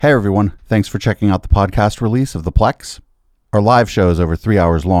Hey everyone, thanks for checking out the podcast release of the Plex. Our live show is over 3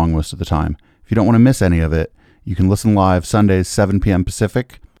 hours long most of the time. If you don't want to miss any of it, you can listen live Sundays 7 p.m.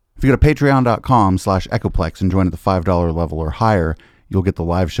 Pacific. If you go to patreon.com/echoplex and join at the $5 level or higher, you'll get the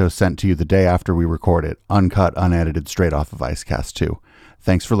live show sent to you the day after we record it, uncut, unedited, straight off of Icecast 2.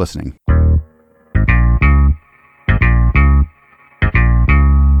 Thanks for listening.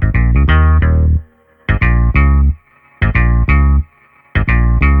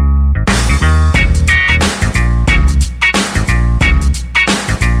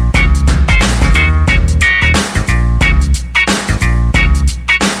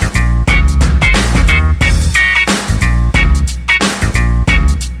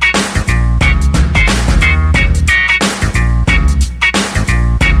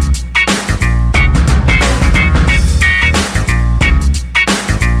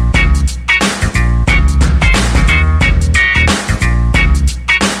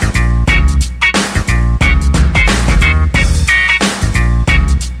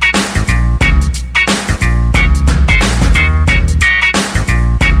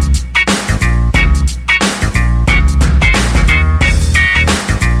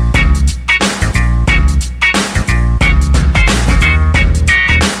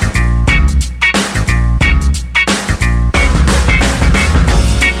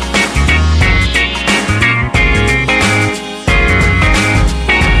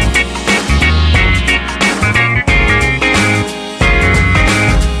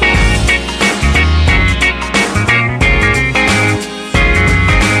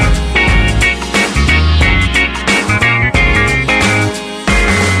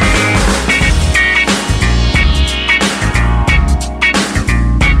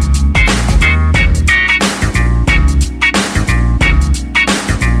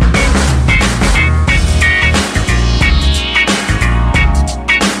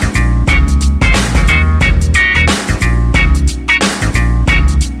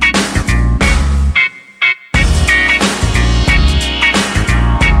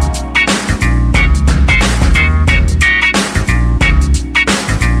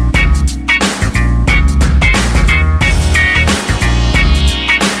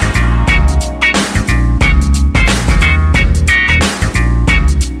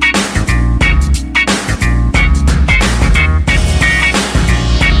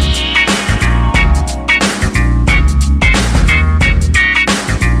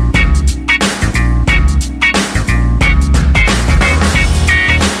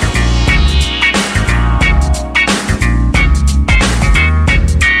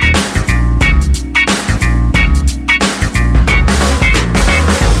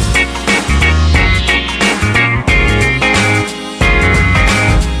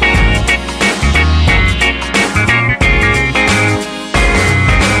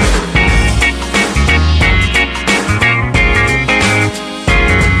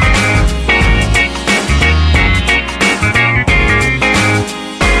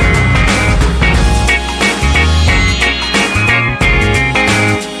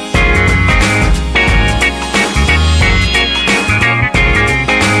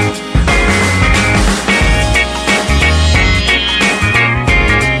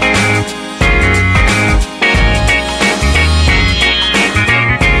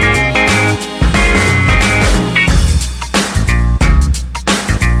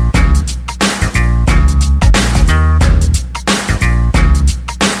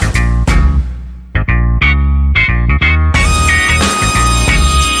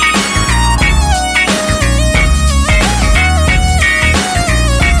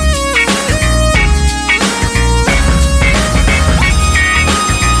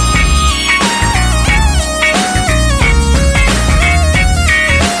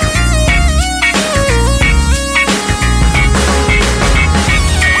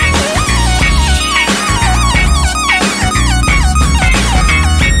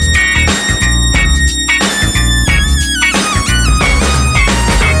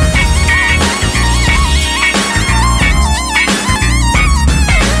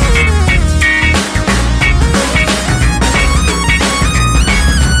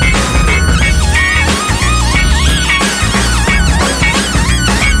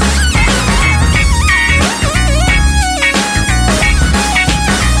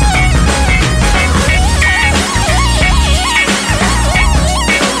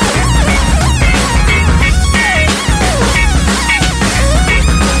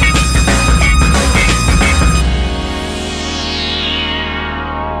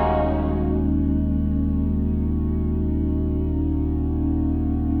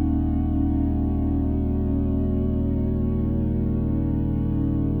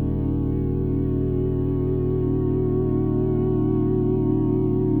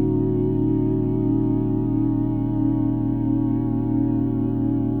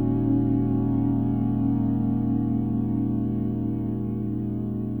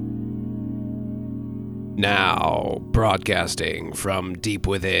 Now, broadcasting from deep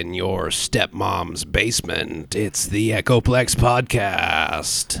within your stepmom's basement, it's the Echoplex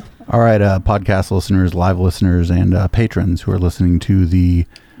Podcast. All right, podcast listeners, live listeners, and patrons who are listening to the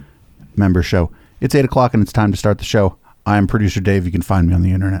member show. It's 8 o'clock and it's time to start the show. I'm producer Dave. You can find me on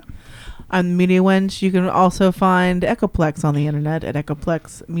the internet. I'm the Media Wench. You can also find Echoplex on the internet at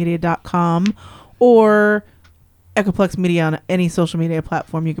echoplexmedia.com or Echoplex Media on any social media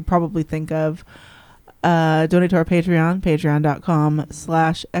platform you could probably think of. Donate to our Patreon,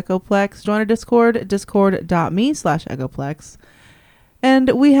 patreon.com/Echoplex. Join our Discord, discord.me/Echoplex.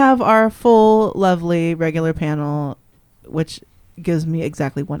 And we have our full, lovely, regular panel, which gives me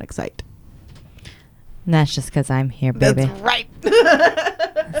exactly one excite. And that's just because I'm here, baby. That's right.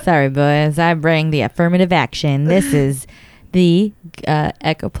 Sorry, boys. I bring the affirmative action. This is the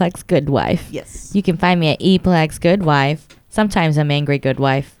Echoplex Good Wife. Yes. You can find me at Eplex Good Wife. Sometimes I'm Angry Good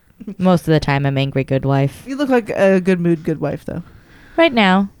Wife. Most of the time I'm Angry Good Wife. You look like a good mood, good wife, though. Right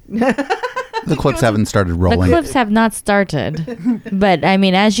now. The clips haven't started rolling. The clips have not started. But, I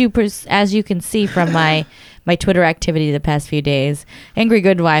mean, as you can see from my Twitter activity the past few days, Angry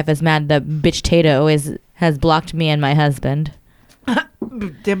Good Wife is mad that Bitch Tato has blocked me and my husband.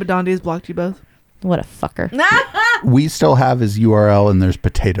 Damn it, Dondi has blocked you both. What a fucker. We still have his URL and there's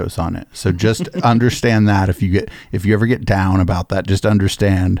potatoes on it. So just understand that if you ever get down about that, just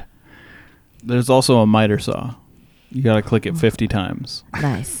understand. There's also a miter saw. You got to click it 50 times.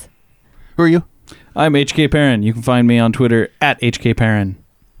 Nice. Who are you? I'm HK Perrin. You can find me on Twitter at HK Perrin.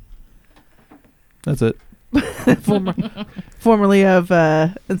 That's it. Formerly of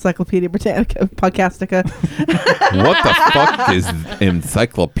Encyclopedia Britannica Podcastica. What the fuck is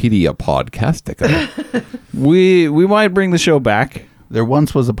Encyclopedia Podcastica? We might bring the show back. There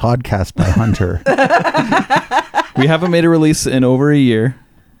once was a podcast by Hunter. We haven't made a release in over a year,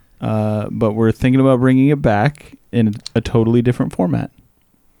 but we're thinking about bringing it back in a totally different format.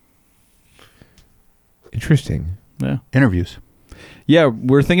 Interesting. Yeah. Interviews. Yeah,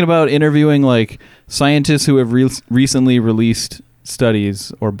 we're thinking about interviewing like scientists who have recently released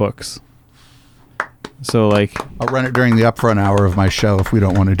studies or books. So like, I'll run it during the upfront hour of my show if we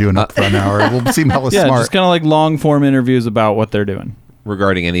don't want to do an upfront hour. It will seem hella yeah, smart. just kind of like long form interviews about what they're doing.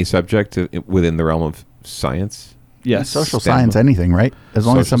 Regarding any subject within the realm of science? Yes. Social science, anything, right? As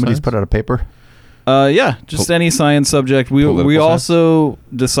long as Social somebody's science? put out a paper. Yeah, just any science subject. We Political also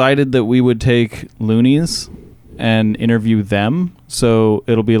decided that we would take loonies and interview them. So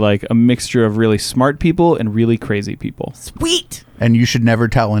it'll be like a mixture of really smart people and really crazy people. Sweet. And you should never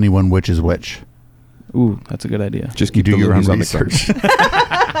tell anyone which is which. Ooh, that's a good idea. Just You keep do the your own loonies on the research.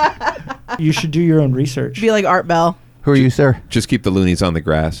 You should do your own research. Be like Art Bell. Who are you, sir? Just keep the loonies on the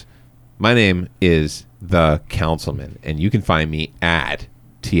grass. My name is The Councilman, and you can find me at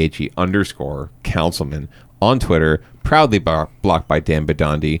THE_Councilman on Twitter, proudly blocked by Dan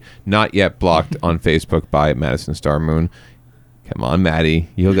Badandi, not yet blocked on Facebook by Madison Star Moon. Come on, Maddie.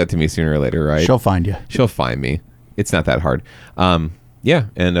 You'll get to me sooner or later, right? She'll find you. She'll find me. It's not that hard. Yeah,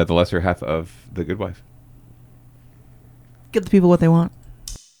 and the lesser half of The Good Wife. Get the people what they want.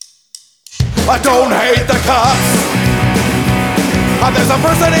 I don't hate the cops. There's a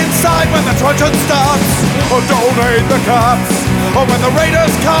person inside when the truncheon stops. Oh, don't hate the cops. Oh, when the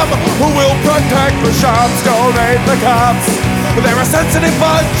raiders come, who will protect the shops? Don't hate the cops. They're a sensitive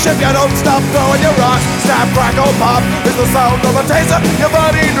bunch if you don't stop throwing your rocks. Snap, crackle, pop is the sound of a taser. Your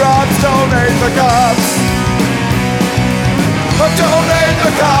body drops. Don't hate the cops. Oh, don't hate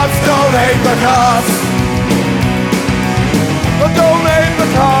the cops. Don't hate the cops. Oh, don't hate the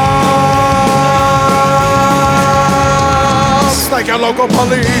cops. Like your local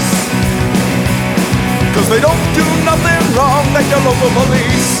police. Cause they don't do nothing wrong like your local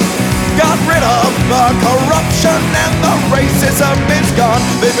police. Got rid of the corruption and the racism is gone.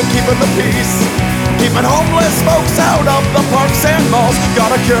 They've been keeping the peace, keeping homeless folks out of the parks and malls.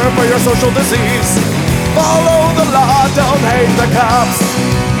 Got a cure for your social disease. Follow the law, don't hate the cops.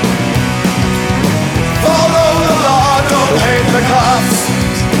 Follow the law, don't hate the cops.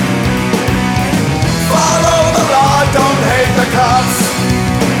 Follow the law, don't hate the cops.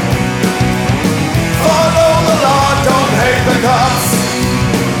 Follow the law, don't hate the cops.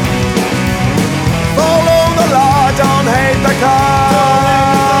 Follow the law, don't hate the cops.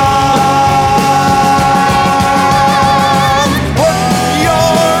 Put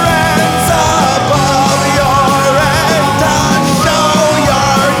your hands above your head and show your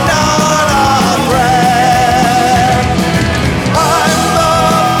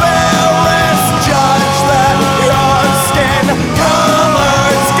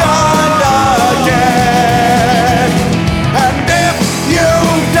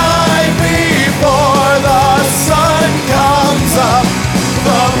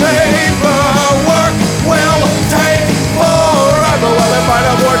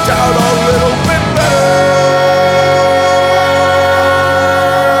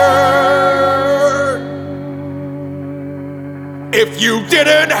if you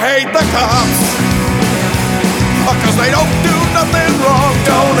didn't hate the cops. Cause they don't do nothing wrong,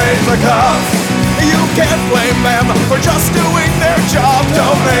 don't hate the cops. You can't blame them for just doing their job,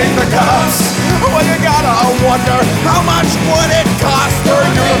 don't hate the cops. Well, you gotta wonder, how much would it cost for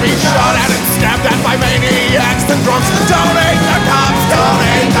you to be shot at and stabbed at by maniacs and drunks? Don't hate the cops, don't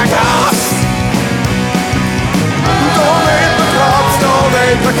hate the cops. Don't hate the cops, don't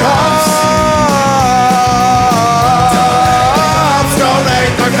hate the cops. Don't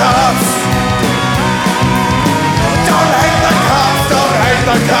hate the cops. Don't hate the cops, don't hate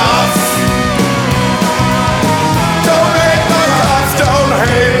the cops. Don't hate the cops, don't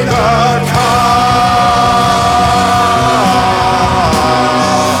hate the cops.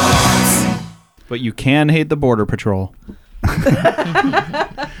 But you can hate the Border Patrol. So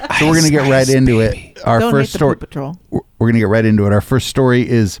we're gonna get right into it. Our Don't first hate the story. Poop Patrol. We're gonna get right into it. Our first story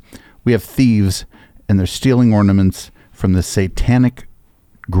is we have thieves and they're stealing ornaments from the satanic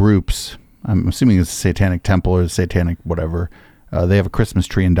groups. I'm assuming it's a satanic temple or a satanic whatever. They have a Christmas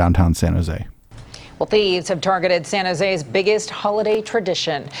tree in downtown San Jose. Well, thieves have targeted San Jose's biggest holiday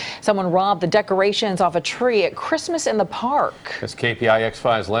tradition. Someone robbed the decorations off a tree at Christmas in the Park. As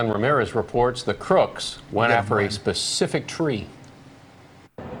KPIX5's Len Ramirez reports, the crooks went after a specific tree.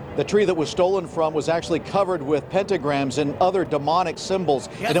 The tree that was stolen from was actually covered with pentagrams and other demonic symbols,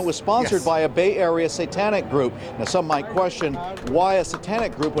 and it was sponsored by a Bay Area satanic group. Now, some might question why a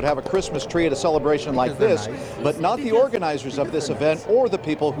satanic group would have a Christmas tree at a celebration like this, but not the organizers of this event or the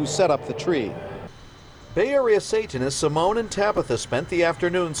people who set up the tree. Bay Area Satanists Simone and Tabitha spent the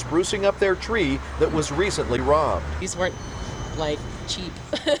afternoon sprucing up their tree that was recently robbed. These weren't, like, cheap.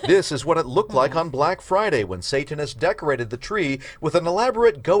 This is what it looked like on Black Friday when Satanists decorated the tree with an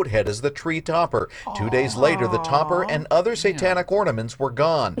elaborate goat head as the tree topper. 2 days later, the topper and other satanic ornaments were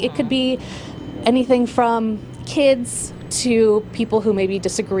gone. It could be anything from kids to people who maybe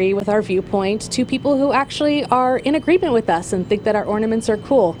disagree with our viewpoint to people who actually are in agreement with us and think that our ornaments are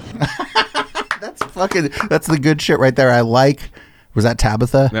cool. That's the good shit right there. I like. Was that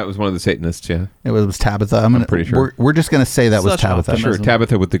Tabitha? That was one of the Satanists, yeah. It was Tabitha. I'm pretty sure. We're just gonna say that was Such Tabitha. optimism. Sure,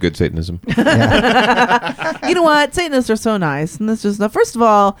 Tabitha with the good Satanism. You know what? Satanists are so nice. And this just, first of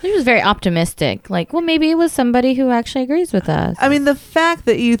all, He was very optimistic. Like, well, maybe it was somebody who actually agrees with us. I mean, the fact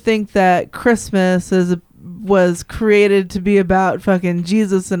that you think that Christmas was created to be about fucking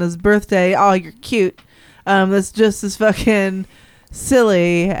Jesus and his birthday, oh, you're cute. That's just as fucking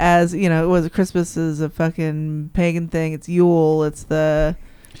silly as, you know, it was. Christmas is a fucking pagan thing. It's Yule. It's the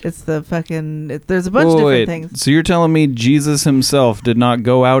fucking, there's a bunch of different things. So you're telling me Jesus himself did not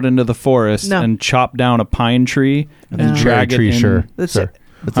go out into the forest and chop down a pine tree and drag it in? Sure. It's a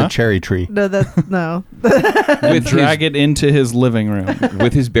cherry tree. No, that's no. And drag it into his living room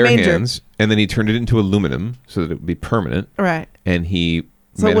with his bare Manger. hands, and then he turned it into aluminum so that it would be permanent. Right. And he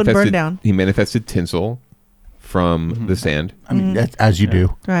So it wouldn't burn down. He manifested tinsel from the sand. I mean, as you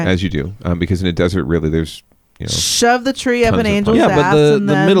do. Right. As you do, because in a desert, really, there's shove the tree up tons an of angel's fun. ass and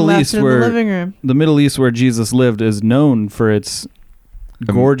then left it in the living room. The Middle East where Jesus lived is known for its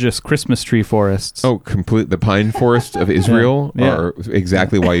gorgeous Christmas tree forests. Oh, complete the pine forest of Israel are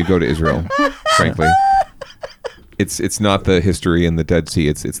exactly why you go to Israel. Frankly, it's not the history in the Dead Sea.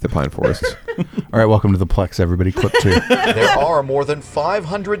 It's the pine forests. All right, welcome to the Plex, everybody. Clip 2. There are more than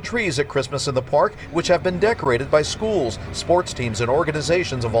 500 trees at Christmas in the Park, which have been decorated by schools, sports teams, and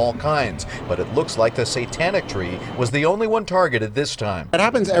organizations of all kinds. But it looks like the satanic tree was the only one targeted this time. It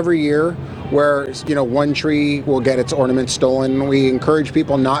happens every year where, you know, one tree will get its ornaments stolen. We encourage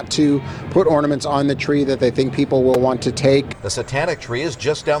people not to put ornaments on the tree that they think people will want to take. The satanic tree is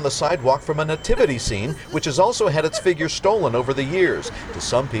just down the sidewalk from a nativity scene, which has also had its figures stolen over the years. To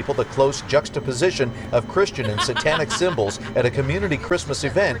some people, the close juxtaposition of Christian and satanic symbols at a community Christmas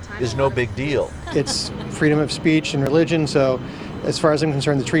event is no big deal. It's freedom of speech and religion, so as far as I'm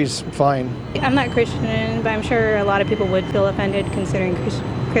concerned, the tree's fine. I'm not Christian, but I'm sure a lot of people would feel offended considering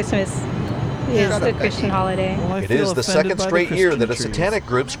Christmas is a Christian holiday. It is the second straight year that a satanic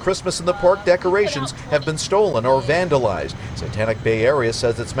group's Christmas in the Park decorations have been stolen or vandalized. Satanic Bay Area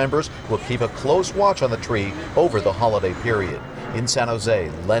says its members will keep a close watch on the tree over the holiday period. In San Jose,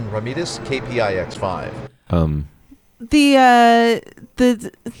 Len Ramirez, KPIX5.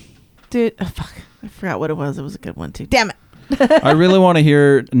 Dude, fuck, I forgot what it was. It was a good one too. Damn it. I really want to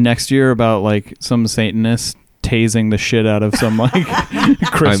hear next year about like some Satanist tasing the shit out of some like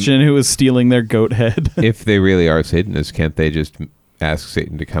Christian who was stealing their goat head. If they really are Satanists, can't they just ask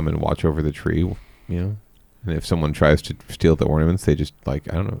Satan to come and watch over the tree? You know, and if someone tries to steal the ornaments, they just I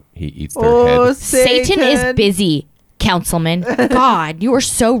don't know, he eats their head. Satan is busy. councilman. God, you are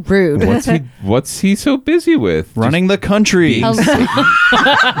so rude. What's he so busy with? Running the country.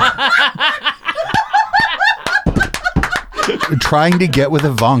 Trying to get with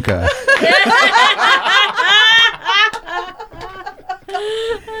Ivanka.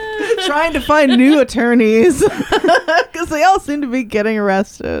 Trying to find new attorneys because they all seem to be getting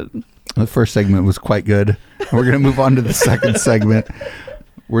arrested. The first segment was quite good. We're going to move on to the second segment.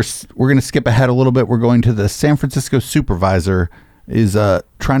 We're going to skip ahead a little bit. We're going to the San Francisco supervisor is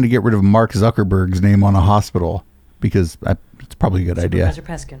trying to get rid of Mark Zuckerberg's name on a hospital because it's probably a good idea.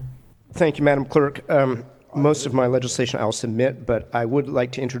 Peskin. Thank you, Madam Clerk. Most of my legislation I'll submit, but I would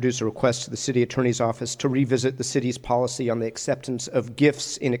like to introduce a request to the City Attorney's Office to revisit the city's policy on the acceptance of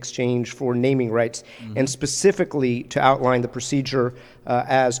gifts in exchange for naming rights, and specifically to outline the procedure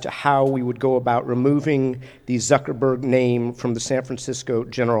as to how we would go about removing the Zuckerberg name from the San Francisco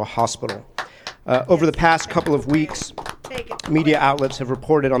General Hospital. Over the past couple of weeks, media outlets have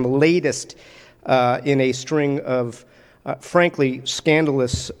reported on the latest in a string of, frankly,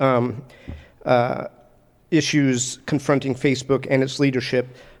 scandalous issues confronting Facebook and its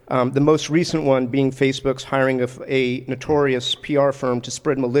leadership. The most recent one being Facebook's hiring of a notorious PR firm to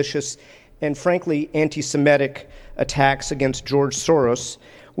spread malicious and frankly anti-Semitic attacks against George Soros,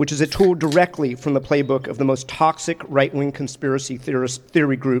 which is a tool directly from the playbook of the most toxic right-wing conspiracy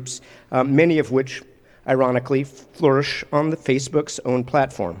theory groups, many of which, ironically, flourish on the Facebook's own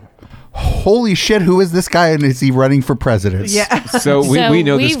platform. Holy shit, who is this guy and is he running for president? Yeah. So we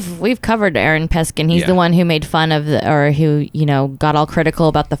know we've covered Aaron Peskin. He's the one who made fun of who got all critical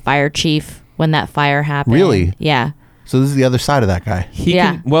about the fire chief when that fire happened. Really? Yeah. So this is the other side of that guy.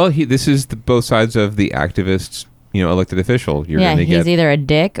 This is both sides of the activist, elected official. He's either a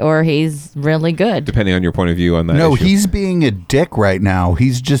dick or he's really good. Depending on your point of view on that No, issue. he's being a dick right now.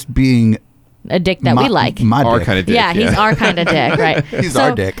 He's just being a dick that we like. Our dick. kind of dick. Yeah, he's our kind of dick, right? He's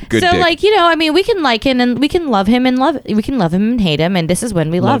our dick. Good so, dick. we can like him and we can love him we can love him and hate him, and this is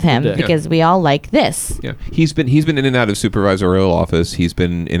when we love him because we all like this. Yeah, he's been in and out of supervisorial office. He's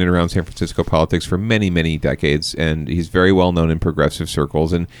been in and around San Francisco politics for many, many decades, and he's very well known in progressive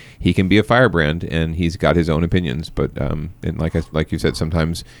circles. And he can be a firebrand, and he's got his own opinions. But and like you said,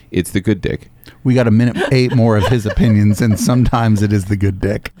 sometimes it's the good dick. We got a minute 8 more of his opinions, and sometimes it is the good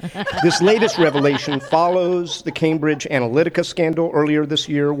dick. This latest revelation follows the Cambridge Analytica scandal earlier this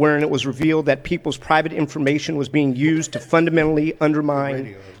year, wherein it was revealed that people's private information was being used to fundamentally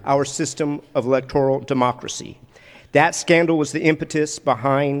undermine our system of electoral democracy. That scandal was the impetus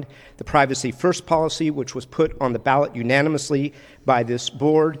behind the Privacy First policy, which was put on the ballot unanimously by this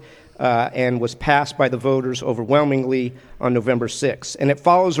board and was passed by the voters overwhelmingly on November 6th. And it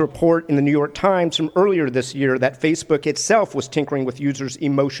follows a report in the New York Times from earlier this year that Facebook itself was tinkering with users'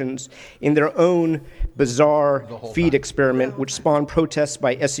 emotions in their own bizarre feed experiment, which spawned protests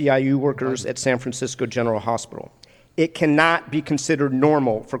by SEIU workers at San Francisco General Hospital. It cannot be considered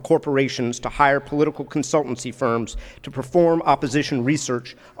normal for corporations to hire political consultancy firms to perform opposition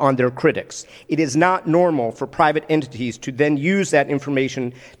research on their critics. It is not normal for private entities to then use that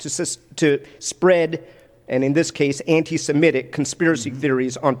information to spread, and in this case, anti-Semitic conspiracy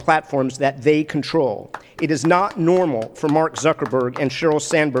theories on platforms that they control. It is not normal for Mark Zuckerberg and Sheryl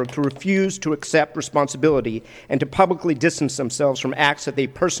Sandberg to refuse to accept responsibility and to publicly distance themselves from acts that they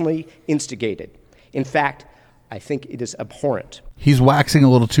personally instigated. In fact, I think it is abhorrent. He's waxing a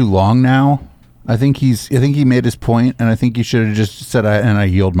little too long now. I think he made his point, and I think he should have just said, I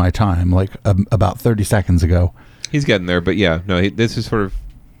yield my time, like about 30 seconds ago. He's getting there, but this is sort of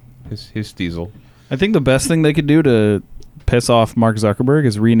his diesel. I think the best thing they could do to piss off Mark Zuckerberg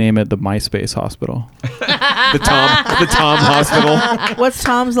is rename it the MySpace Hospital. the Tom Hospital. What's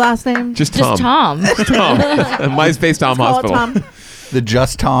Tom's last name? Just Tom. Just Tom. MySpace Tom Hospital. Tom. The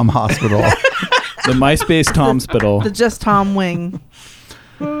Just Tom Hospital. The MySpace Tomspital. The Just Tom Wing.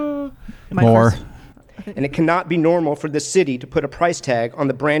 More. And it cannot be normal for the city to put a price tag on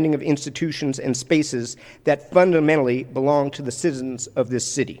the branding of institutions and spaces that fundamentally belong to the citizens of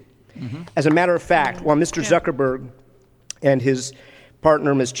this city. Mm-hmm. As a matter of fact, while Mr. Zuckerberg and his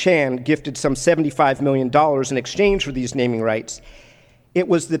partner, Ms. Chan, gifted some $75 million in exchange for these naming rights, it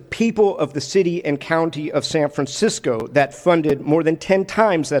was the people of the city and county of San Francisco that funded more than 10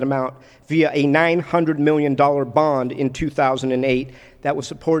 times that amount via a $900 million bond in 2008 that was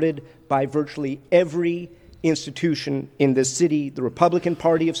supported by virtually every institution in this city, the Republican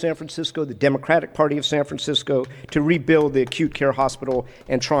Party of San Francisco, the Democratic Party of San Francisco, to rebuild the acute care hospital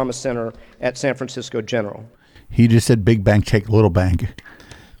and trauma center at San Francisco General. He just said big bank take little bank.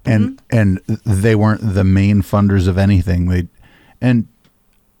 And they weren't the main funders of anything.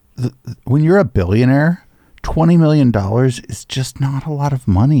 When you're a billionaire, $20 million is just not a lot of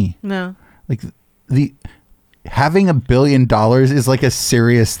money. No. Like having $1 billion is like a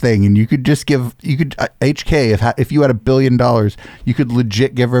serious thing, and you could just give HK if you had $1 billion, you could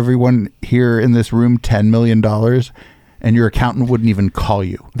legit give everyone here in this room $10 million, and your accountant wouldn't even call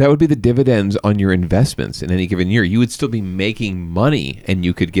you. That would be the dividends on your investments in any given year. You would still be making money, and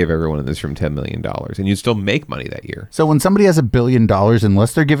you could give everyone in this room $10 million, and you'd still make money that year. So when somebody has $1 billion,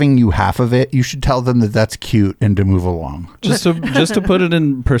 unless they're giving you half of it, you should tell them that that's cute and to move along. Just to put it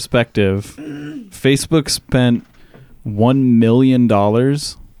in perspective, Facebook spent $1 million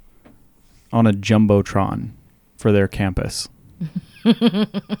on a Jumbotron for their campus.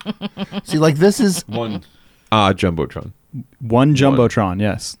 See, like this is one Jumbotron. One Jumbotron,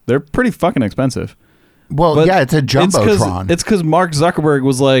 yes. They're pretty fucking expensive. Well, But yeah, it's a Jumbotron. It's because Mark Zuckerberg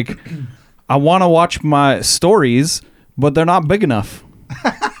was like, I want to watch my stories, but they're not big enough.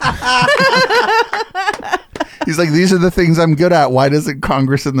 He's like, these are the things I'm good at. Why doesn't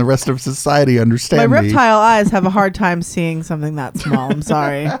Congress and the rest of society understand My me? reptile eyes have a hard time seeing something that small. I'm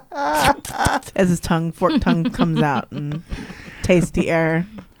sorry. As his forked tongue comes out and tastes the air.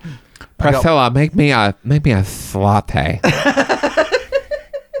 Priscilla, make me a latte.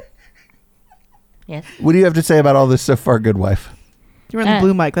 Yes. What do you have to say about all this so far, good wife? You're on the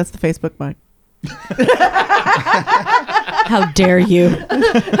blue mic. That's the Facebook mic. How dare you?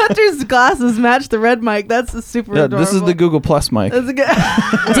 Hunter's glasses match the red mic. That's a super adorable. This is the Google Plus mic. That's a good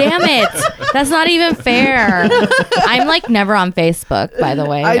Damn it. That's not even fair. I'm like never on Facebook, by the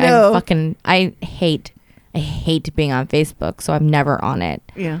way. I know. I hate being on Facebook, so I'm never on it.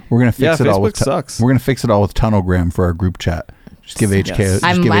 Yeah. We're gonna fix it all with Facebook sucks. We're gonna fix it all with Tunnelgram for our group chat. Just give HK. Yes.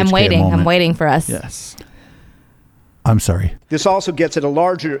 Just give I'm HK waiting. A moment. I'm waiting for us. Yes. I'm sorry. This also gets at a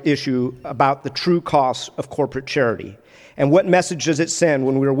larger issue about the true costs of corporate charity. And what message does it send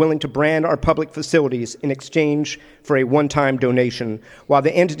when we are willing to brand our public facilities in exchange for a one-time donation, while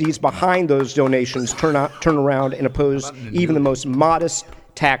the entities behind those donations turn around and oppose even the most modest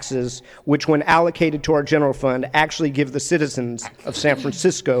taxes, which when allocated to our general fund actually give the citizens of San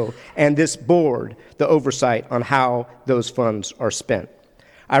Francisco and this board the oversight on how those funds are spent.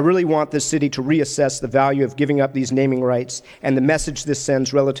 I really want this city to reassess the value of giving up these naming rights and the message this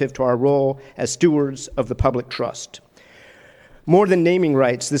sends relative to our role as stewards of the public trust. More than naming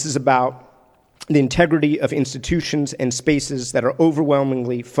rights, this is about the integrity of institutions and spaces that are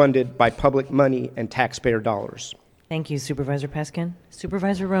overwhelmingly funded by public money and taxpayer dollars. Thank you, Supervisor Peskin.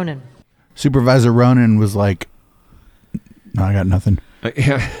 Supervisor Ronan. Supervisor Ronan was like, no, I got nothing.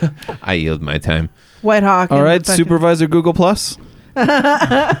 I yield my time. White Hawk. All right, Supervisor Google Plus.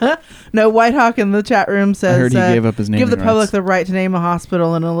 No, White Hawk in the chat room says, I heard he gave up his naming give the public rights. the right to name a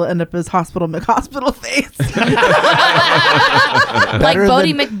hospital, and it'll end up as Hospital McHospital Face. Like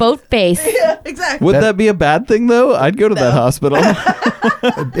Bodie McBoatface. Yeah, exactly. Would that be a bad thing, though? I'd go to that hospital.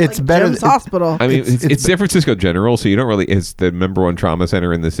 It's better. Jim's Hospital. I mean, it's San Francisco General, so you don't really. It's the #1 trauma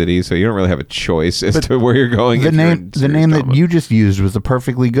center in the city, so you don't really have a choice as to where you're going. The name that you just used was a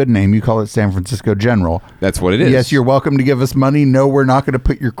perfectly good name. You call it San Francisco General. That's what it is. Yes, you're welcome to give us money. No, we're not going to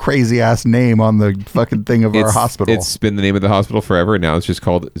put your crazy ass name on the fucking thing of our hospital. It's been the name of the hospital forever, and now it's just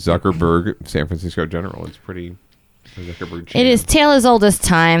called Zuckerberg San Francisco General. It's pretty. It is tale as old as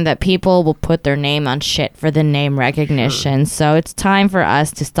time that people will put their name on shit for the name recognition. So it's time for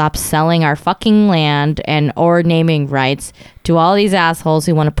us to stop selling our fucking land and or naming rights to all these assholes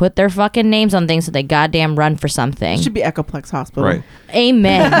who want to put their fucking names on things so they goddamn run for something. It should be Echoplex Hospital. Right.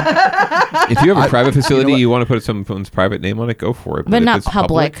 Amen. If you have a private facility, you want to put someone's private name on it, go for it. But if not it's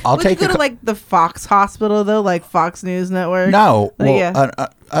public. I'll Would take you go to like the Fox Hospital though, like Fox News Network? No. Like, Well, yeah.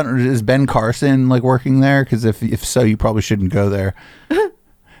 I don't know. Is Ben Carson like working there? Because if so, you probably shouldn't go there.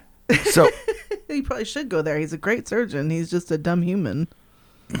 So He probably should go there. He's a great surgeon. He's just a dumb human.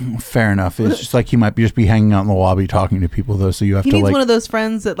 fair enough. It's just like he might just be hanging out in the lobby talking to people though. So you have He to needs like. one of those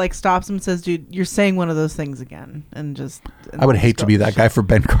friends that like stops him and says, "Dude, you're saying one of those things again," and just. I would hate to be that guy for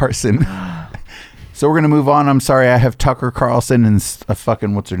Ben Carson. So we're gonna move on. I'm sorry. I have Tucker Carlson and a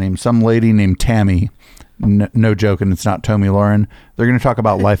fucking what's her name? Some lady named Tammy. No joke, and it's not Tommy Lauren. They're going to talk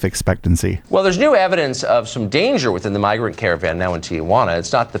about life expectancy. Well, there's new evidence of some danger within the migrant caravan now in Tijuana.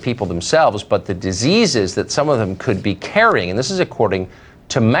 It's not the people themselves, but the diseases that some of them could be carrying. And this is according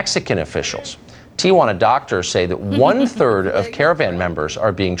to Mexican officials. Tijuana doctors say that 1/3 of caravan members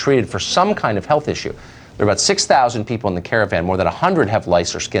are being treated for some kind of health issue. There are about 6,000 people in the caravan. More than 100 have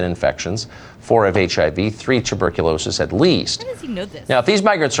lice or skin infections. 4 have HIV, 3 tuberculosis at least. How does he know this? Now, if these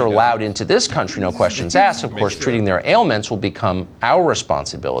migrants are allowed into this country, no questions asked, of course, treating their ailments will become our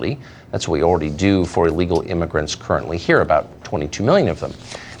responsibility. That's what we already do for illegal immigrants currently here, about 22 million of them.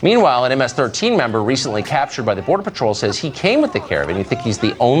 Meanwhile, an MS-13 member recently captured by the Border Patrol says he came with the caravan. You think he's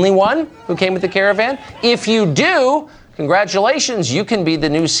the only one who came with the caravan? If you do, congratulations, you can be the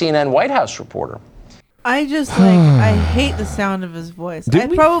new CNN White House reporter. I just I hate the sound of his voice. I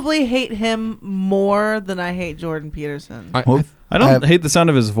probably hate him more than I hate Jordan Peterson. I don't hate the sound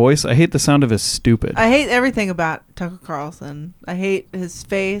of his voice. I hate the sound of his stupid. I hate everything about Tucker Carlson. I hate his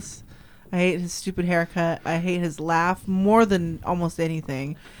face. I hate his stupid haircut. I hate his laugh more than almost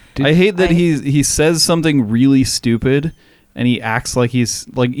anything. I hate that he says something really stupid and he acts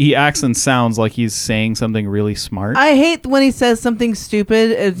and sounds like he's saying something really smart. I hate when he says something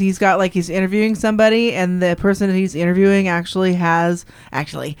stupid. If he's got he's interviewing somebody and the person that he's interviewing actually has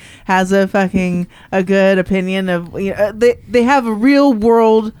a good opinion of they have a real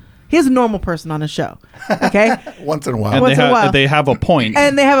world. He has a normal person on his show, okay? Once in a while. And they have a point.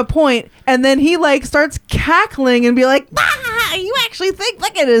 And they have a point, and then he starts cackling and be like, you actually think,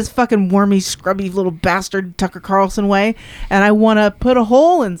 look at his fucking wormy, scrubby little bastard Tucker Carlson way, and I want to put a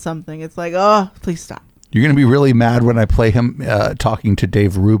hole in something. It's like, oh, please stop. You're going to be really mad when I play him talking to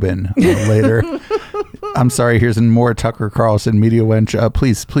Dave Rubin later. I'm sorry, here's more Tucker Carlson Media Wench.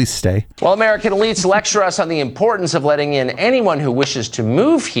 Please stay. Well, American elites lecture us on the importance of letting in anyone who wishes to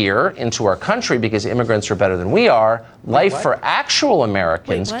move here into our country because immigrants are better than we are. Life for actual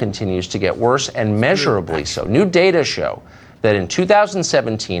Americans continues to get worse, and measurably so. New data show that in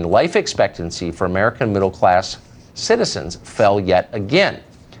 2017, life expectancy for American middle-class citizens fell yet again,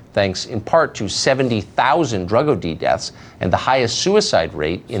 thanks in part to 70,000 drug OD deaths and the highest suicide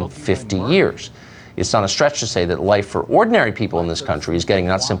rate in 50 years. It's not a stretch to say that life for ordinary people in this country is getting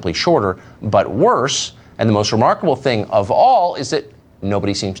not simply shorter, but worse. And the most remarkable thing of all is that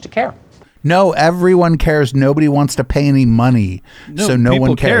nobody seems to care. No, everyone cares. Nobody wants to pay any money. So no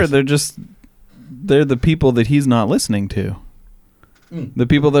one cares. They're the people that he's not listening to. The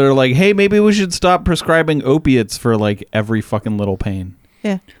people that are like, hey, maybe we should stop prescribing opiates for every fucking little pain.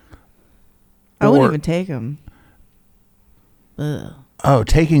 Yeah. I wouldn't even take them. Ugh. Oh,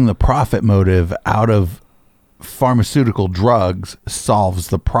 taking the profit motive out of pharmaceutical drugs solves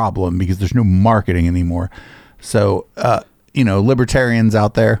the problem because there's no marketing anymore. So, libertarians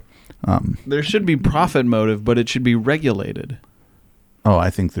out there. There should be profit motive, but it should be regulated. Oh, I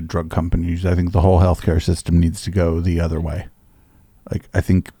think the drug companies, I think the whole healthcare system needs to go the other way. I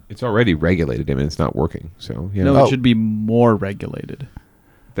think it's already regulated. I mean, it's not working. So, it should be more regulated.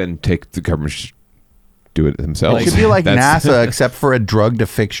 Then take the government. Do it themselves. It should be like NASA, except for a drug to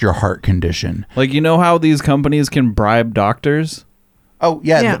fix your heart condition. How these companies can bribe doctors? Oh,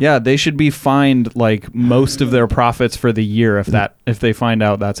 yeah. Yeah, they should be fined most of their profits for the year if they find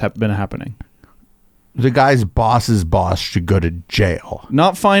out that's been happening. The guy's boss's boss should go to jail.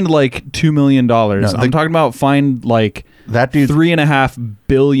 Not fined $2 million. No, I'm talking about fined that dude's $3.5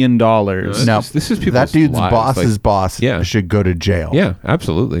 billion. No, this is people's that dude's lives. boss's boss should go to jail. Yeah,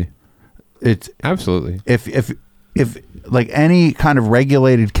 absolutely. It's absolutely if any kind of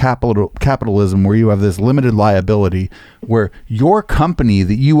regulated capitalism where you have this limited liability where your company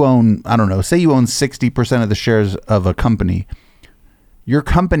that you own, I don't know, say you own 60% of the shares of a company, your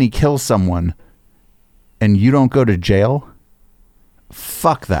company kills someone and you don't go to jail,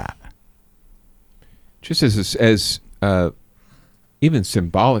 fuck that. Just as even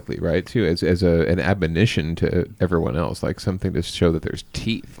symbolically, right, too, as an admonition to everyone else, something to show that there's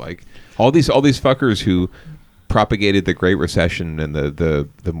teeth, all these fuckers who propagated the Great Recession and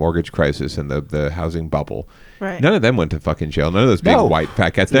the mortgage crisis and the housing bubble. Right. None of them went to fucking jail. None of those big white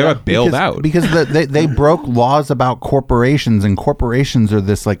fat cats. They got bailed out because they broke laws about corporations, and corporations are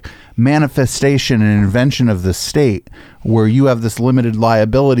this manifestation and invention of the state where you have this limited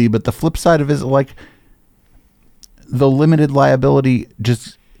liability. But the flip side of it is the limited liability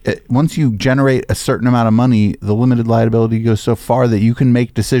once you generate a certain amount of money, the limited liability goes so far that you can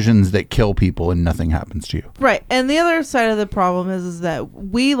make decisions that kill people and nothing happens to you. Right. And the other side of the problem is that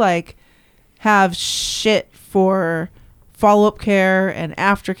we have shit for follow-up care and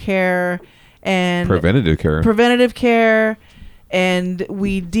aftercare and preventative care. And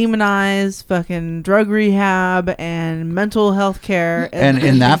we demonize fucking drug rehab and mental health care. And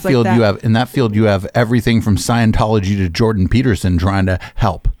in that field, you have everything from Scientology to Jordan Peterson trying to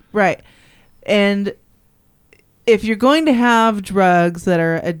help. Right. And if you're going to have drugs that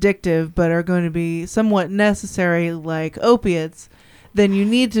are addictive but are going to be somewhat necessary, like opiates, then you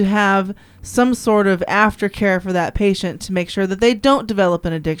need to have some sort of aftercare for that patient to make sure that they don't develop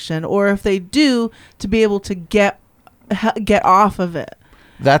an addiction, or if they do, to be able to get off of it.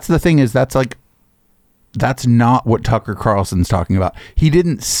 That's the thing, is that's that's not what Tucker Carlson's talking about. He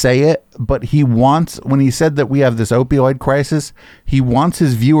didn't say it, but he wants, when he said that we have this opioid crisis, he wants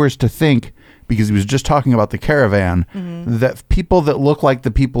his viewers to think, because he was just talking about the caravan, that people that look like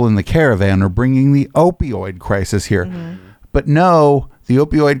the people in the caravan are bringing the opioid crisis here. But no, the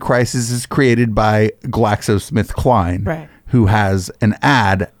opioid crisis is created by GlaxoSmithKline, Right. who has an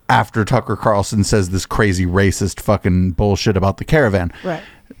ad after Tucker Carlson says this crazy racist fucking bullshit about the caravan. Right.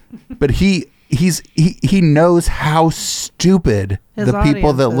 But he knows how stupid His the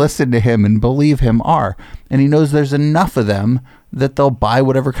people that audience is. listen to him and believe him are. And he knows there's enough of them that they'll buy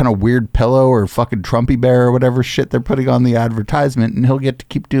whatever kind of weird pillow or fucking Trumpy bear or whatever shit they're putting on the advertisement, and he'll get to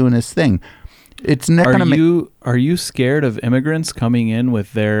keep doing his thing. It's not going to Are you scared of immigrants coming in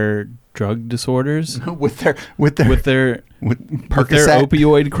with their drug disorders? with their Percocet?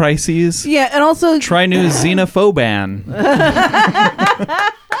 Opioid crises? Yeah, and also try new xenophoban.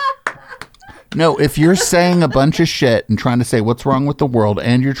 No, if you're saying a bunch of shit and trying to say what's wrong with the world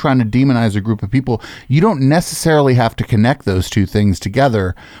and you're trying to demonize a group of people, you don't necessarily have to connect those two things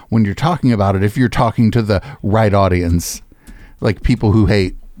together when you're talking about it. If you're talking to the right audience, like people who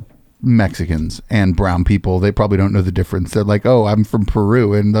hate Mexicans and brown people, they probably don't know the difference. They're like, oh, I'm from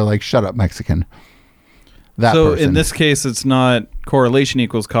Peru. And they're like, shut up, Mexican. So person. in this case, it's not correlation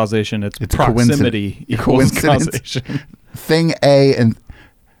equals causation. It's proximity equals causation. Thing A and...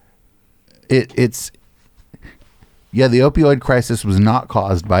 It's the opioid crisis was not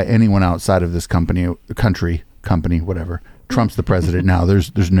caused by anyone outside of this company, whatever. Trump's the president now.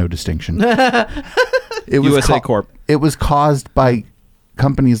 There's no distinction. It was USA Corp. It was caused by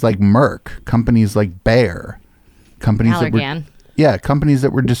companies like Merck, companies like Bayer, companies Allergan. companies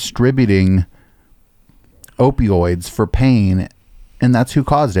that were distributing opioids for pain, and that's who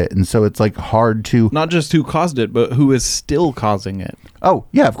caused it. And so it's like hard to not just who caused it, but who is still causing it. Oh,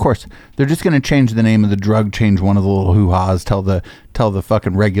 yeah, of course. They're just going to change the name of the drug, change one of the little hoo-has, tell the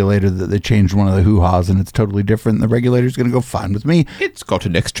fucking regulator that they changed one of the hoo-has and it's totally different. And the regulator's going to go, fine with me. It's got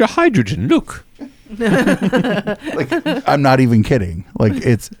an extra hydrogen. Look. Like, I'm not even kidding. Like,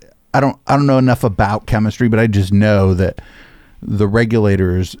 it's I don't know enough about chemistry, but I just know that the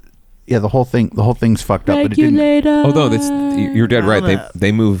regulators, the whole thing's fucked up. But it didn't. Although you're dead right.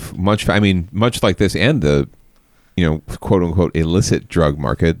 They move much. I mean, much like this and the, quote unquote illicit drug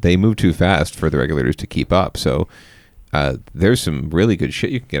market. They move too fast for the regulators to keep up. So there's some really good shit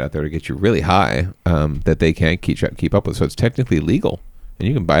you can get out there to get you really high that they can't keep up with. So it's technically legal, and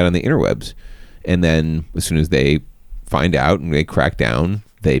you can buy it on the interwebs. And then as soon as they find out and they crack down,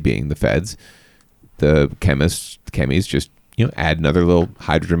 they being the feds, the chemies just add another little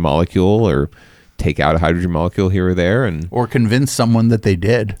hydrogen molecule or take out a hydrogen molecule here or there, or convince someone that they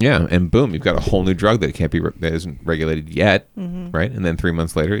did. Yeah, and boom, you've got a whole new drug that that isn't regulated yet, right? And then 3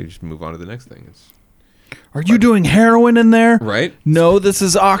 months later, you just move on to the next thing. Are you doing heroin in there? Right? No, this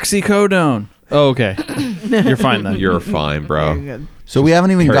is oxycodone. Oh, okay. You're fine then. You're fine, bro. So we haven't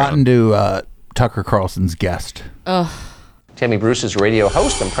even gotten to Tucker Carlson's guest. Tammy Bruce is a radio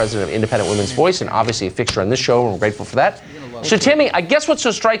host and president of Independent Women's Voice, and obviously a fixture on this show, and we're grateful for that. So, Tammy, I guess what's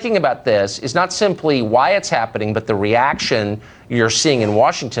so striking about this is not simply why it's happening, but the reaction you're seeing in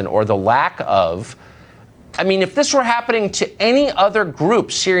Washington, or the lack of. I mean, if this were happening to any other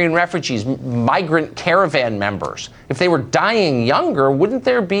group, Syrian refugees, migrant caravan members, if they were dying younger, wouldn't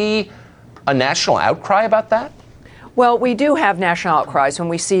there be a national outcry about that? Well, we do have national outcries when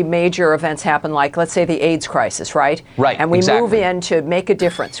we see major events happen, like, let's say, the AIDS crisis, right? Right, and we exactly. move in to make a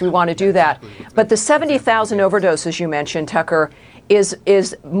difference. We want to do that. But the 70,000 overdoses you mentioned, Tucker, is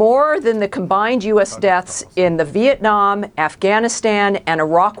more than the combined U.S. deaths in the Vietnam, Afghanistan, and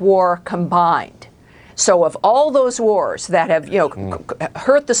Iraq war combined. So of all those wars that have,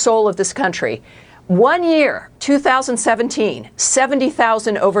 hurt the soul of this country, 1 year, 2017,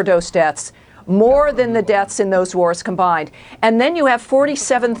 70,000 overdose deaths, more than the deaths in those wars combined. And then you have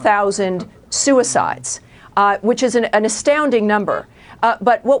 47,000 suicides, which is an astounding number.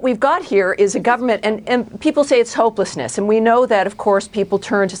 But what we've got here is a government, and people say it's hopelessness. And we know that, of course, people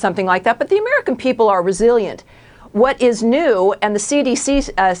turn to something like that. But the American people are resilient. What is new, and the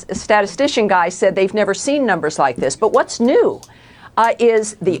CDC statistician guy said they've never seen numbers like this, but what's new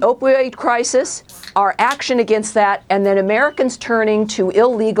is the opioid crisis, our action against that, and then Americans turning to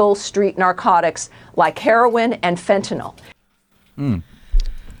illegal street narcotics like heroin and fentanyl. All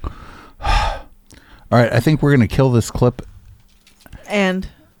right, I think we're going to kill this clip. And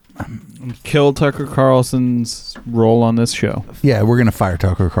kill Tucker Carlson's role on this show. Yeah, we're going to fire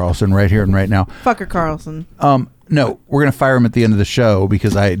Tucker Carlson right here and right now. Fucker Carlson. No, we're going to fire him at the end of the show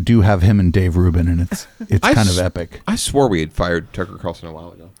because I do have him and Dave Rubin, and it's kind of epic. I swore we had fired Tucker Carlson a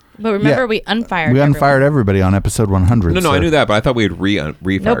while ago. But remember, we unfired. We unfired everybody on episode 100. No, I knew that, but I thought we had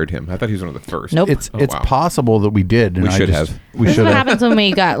refired him. I thought he was one of the first. Nope. It's possible that we did. And We should have. We This is should what have. happens when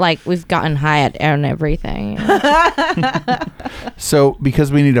we got we've gotten high at and everything. So,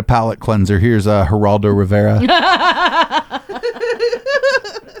 because we need a palate cleanser, here's Geraldo Rivera.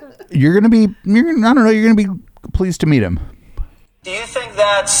 You're gonna be pleased to meet him. Do you think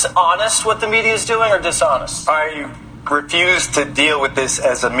that's honest what the media is doing or dishonest? I refuse to deal with this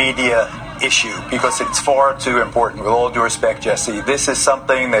as a media issue because it's far too important. With all due respect, Jesse, this is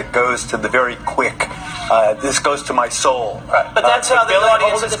something that goes to the very quick. This goes to my soul. Right. But that's how the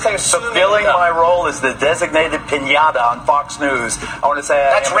audience is consuming. Fulfilling my role as the designated piñata on Fox News. I want to say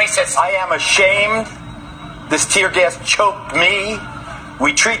that's racist. I am ashamed. This tear gas choked me.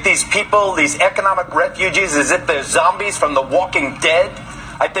 We treat these people, these economic refugees, as if they're zombies from The Walking Dead.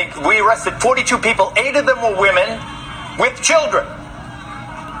 I think we arrested 42 people. 8 of them were women with children.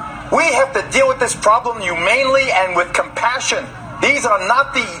 We have to deal with this problem humanely and with compassion. These are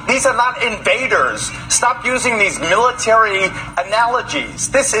not invaders. Stop using these military analogies.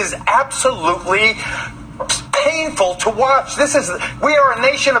 This is absolutely painful to watch. We are a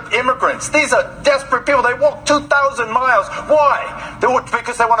nation of immigrants. These are desperate people. They walk 2,000 miles. Why?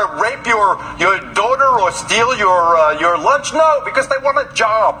 Because they want to rape your daughter or steal your lunch? No, because they want a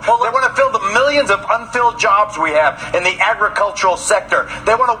job. They want to fill the millions of unfilled jobs we have in the agricultural sector.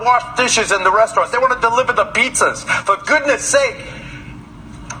 They want to wash dishes in the restaurants. They want to deliver the pizzas. For goodness sake,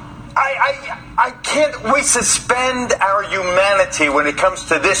 I can't. We suspend our humanity when it comes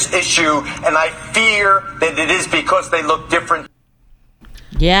to this issue, and I fear that it is because they look different.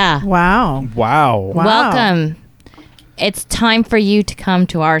 Yeah. Wow. Welcome. It's time for you to come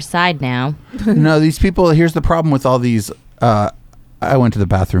to our side now. No, these people. Here's the problem with all these. I went to the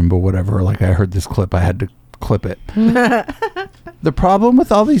bathroom, but whatever. Like, I heard this clip, I had to clip it. The problem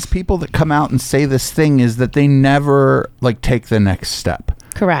with all these people that come out and say this thing is that they never take the next step.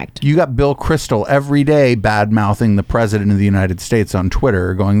 Correct. You got Bill Kristol every day bad-mouthing the president of the United States on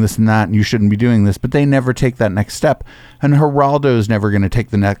Twitter, going this and that, and you shouldn't be doing this, but they never take that next step. And Geraldo's never going to take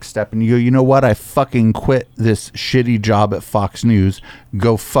the next step. And you go, you know what? I fucking quit this shitty job at Fox News.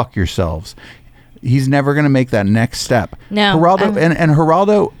 Go fuck yourselves. He's never going to make that next step. No. Geraldo, and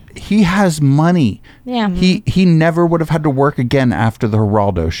Geraldo, he has money. Yeah. He never would have had to work again after the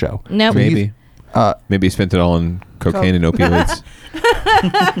Geraldo show. Nope. Maybe. Maybe he spent it all on cocaine and opioids.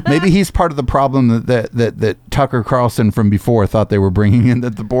 Maybe he's part of the problem that Tucker Carlson from before thought they were bringing in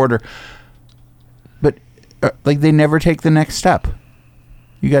at the border. But they never take the next step.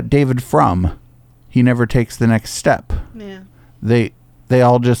 You got David Frum. He never takes the next step. Yeah. They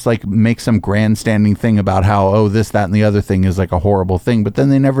all just make some grandstanding thing about how this, that, and the other thing is a horrible thing, but then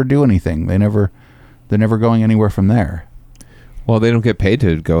they never do anything. They're never going anywhere from there. Well, they don't get paid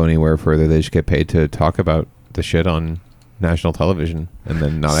to go anywhere further. They just get paid to talk about the shit on national television and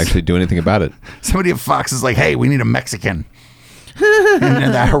then not actually do anything about it. Somebody at Fox is like, hey, we need a Mexican.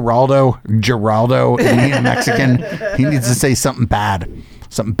 And that Geraldo, we need a Mexican. He needs to say something bad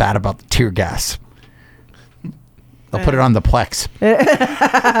about the tear gas. They'll put it on the Plex.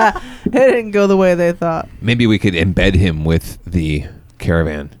 It didn't go the way they thought. Maybe we could embed him with the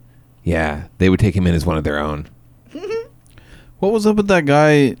caravan. Yeah, they would take him in as one of their own. What was up with that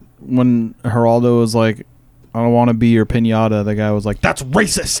guy when Geraldo was like, I don't want to be your piñata? The guy was like, that's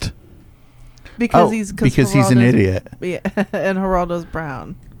racist. Because he's an idiot. Yeah, and Geraldo's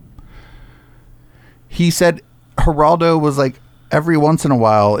brown. He said Geraldo was every once in a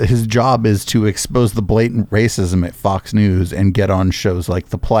while, his job is to expose the blatant racism at Fox News and get on shows like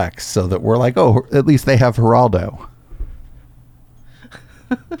the Plex so that we're like, oh, at least they have Geraldo.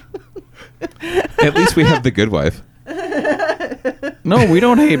 At least we have the good wife. No, we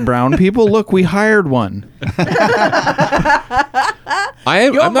don't hate brown people. Look, we hired one. You're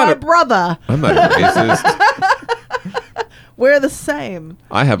my brother. I'm not a racist. We're the same.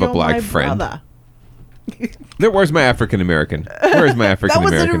 I have You're a black my friend. brother. Where's my African American? Where's my African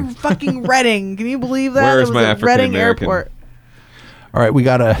American? That was in fucking Reading. Can you believe that? Where's it was my at African Reading American? Airport. All right, we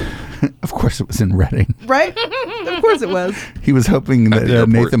got to... Of course it was in Reading. Right? Of course it was. He was hoping that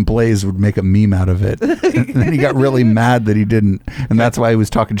Nathan Blaze would make a meme out of it. And then he got really mad that he didn't. And that's why he was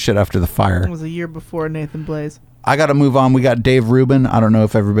talking shit after the fire. It was a year before Nathan Blaze. I got to move on. We got Dave Rubin. I don't know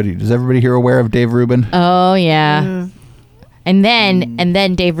if is everybody here aware of Dave Rubin? Oh, yeah. And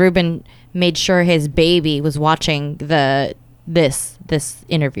then Dave Rubin made sure his baby was watching this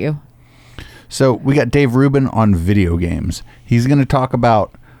interview. So we got Dave Rubin on video games. He's going to talk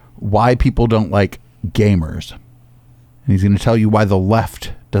about why people don't like gamers. And he's going to tell you why the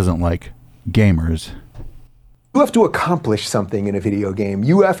left doesn't like gamers. You have to accomplish something in a video game.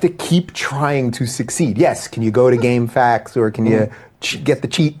 You have to keep trying to succeed. Yes, can you go to GameFAQs or can you get the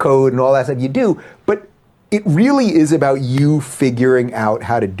cheat code and all that stuff? You do, but it really is about you figuring out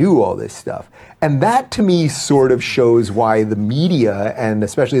how to do all this stuff. And that, to me, sort of shows why the media, and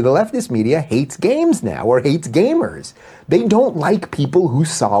especially the leftist media, hates games now, or hates gamers. They don't like people who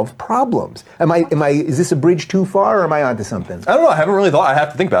solve problems. Is this a bridge too far, or am I onto something? I don't know. I haven't really thought. I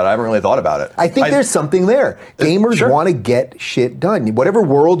have to think about it. I haven't really thought about it. I think there's something there. Gamers want to get shit done. Whatever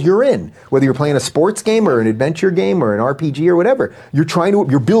world you're in, whether you're playing a sports game or an adventure game or an RPG or whatever,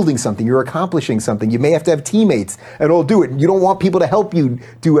 you're building something, you're accomplishing something. You may have to have teammates and all do it. You don't want people to help you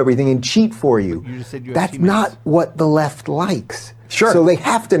do everything and cheat for you. You just said you have That's teammates. not what the left likes. Sure. So they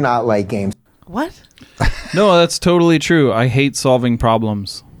have to not like games. What? No, that's totally true. I hate solving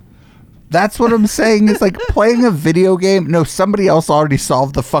problems. That's what I'm saying. Is like playing a video game. No, somebody else already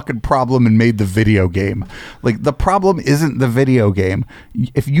solved the fucking problem and made the video game. Like, the problem isn't the video game.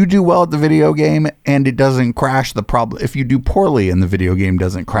 If you do well at the video game and it doesn't crash, the problem. If you do poorly and the video game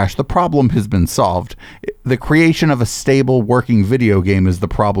doesn't crash, the problem has been solved. The creation of a stable working video game is the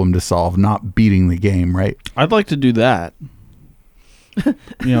problem to solve, not beating the game, right? I'd like to do that.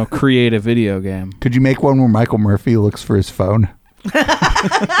 Create a video game. Could you make one where Michael Murphy looks for his phone?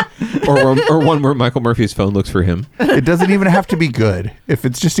 or one where Michael Murphy's phone looks for him. It doesn't even have to be good. If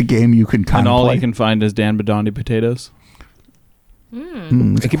it's just a game you can kind And of all play. you can find is Dan Bedondi potatoes.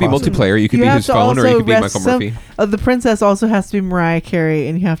 It could be multiplayer. You could be have his to phone, or you also could be Michael rescue- Murphy. The princess also has to be Mariah Carey,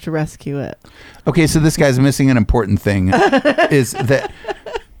 and you have to rescue it. Okay, so this guy's missing an important thing, is that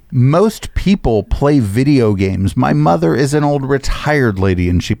most people play video games. My mother is an old retired lady,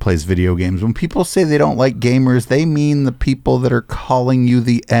 and she plays video games. When people say they don't like gamers, they mean the people that are calling you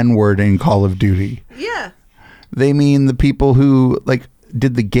the N-word in Call of Duty. Yeah. They mean the people who, like,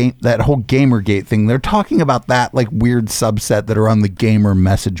 did the game, that whole Gamergate thing. They're talking about that, like, weird subset that are on the gamer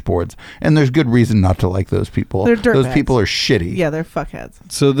message boards. And there's good reason not to like those people. They're dirtbags. Those people are shitty. Yeah, they're fuckheads.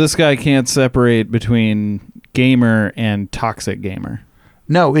 So this guy can't separate between gamer and toxic gamer.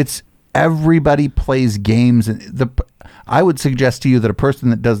 No, it's everybody plays games. I would suggest to you that a person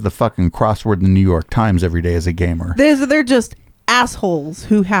that does the fucking crossword in the New York Times every day is a gamer. They're just assholes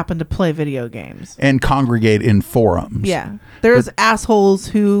who happen to play video games. And congregate in forums. Yeah. There's assholes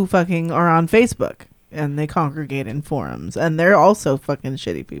who fucking are on Facebook and they congregate in forums, and they're also fucking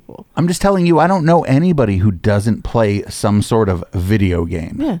shitty people. I'm just telling you, I don't know anybody who doesn't play some sort of video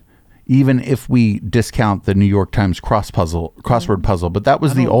game. Yeah. Even if we discount the New York Times crossword puzzle, but that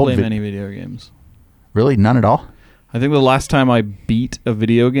was I the don't old play many video games. Really? None at all? I think the last time I beat a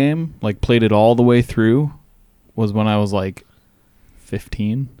video game, like played it all the way through, was when I was like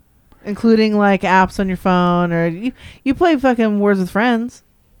 15. Including like apps on your phone, or you play fucking Words with Friends.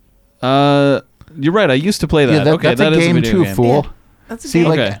 You're right. I used to play that. Yeah, okay, that's a game too, fool. Yeah, that's a See, game.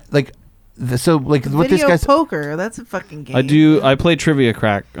 like what this Video guy's poker. That's a fucking game. I play Trivia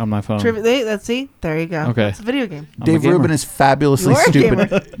Crack on my phone. There you go. Okay. It's a video game. Dave Rubin is fabulously You're a gamer.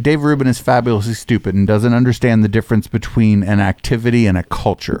 stupid. Dave Rubin is fabulously stupid and doesn't understand the difference between an activity and a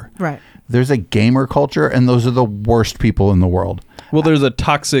culture. Right. There's a gamer culture, and those are the worst people in the world. Well, there's a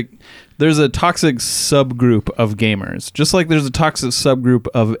toxic subgroup of gamers, just like there's a toxic subgroup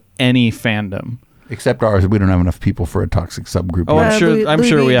of any fandom. Except ours, we don't have enough people for a toxic subgroup. Oh, I'm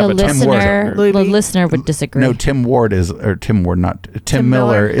sure we have a The listener would disagree. No, Tim Miller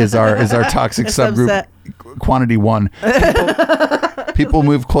is our toxic A subgroup. subset. Quantity 1. People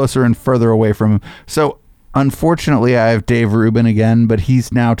move closer and further away from him. So, unfortunately, I have Dave Rubin again, but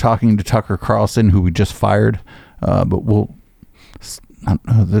he's now talking to Tucker Carlson, who we just fired. But we'll just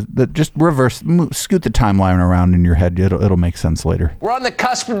scoot the timeline around in your head. It'll make sense later. We're on the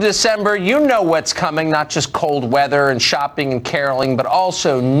cusp of December. You know what's coming, not just cold weather and shopping and caroling, but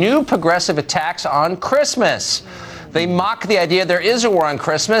also new progressive attacks on Christmas. They mock the idea there is a war on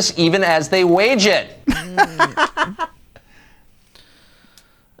Christmas, even as they wage it.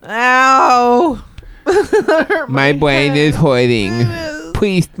 Ow. My brain is hurting.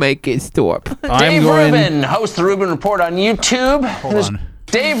 Please make it stop. Dave Rubin hosts the Rubin Report on YouTube.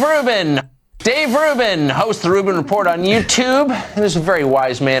 Dave Rubin hosts the Rubin Report on YouTube. And there's a very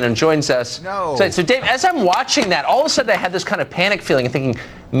wise man and joins us. No. So Dave, as I'm watching that, all of a sudden I had this kind of panic feeling and thinking,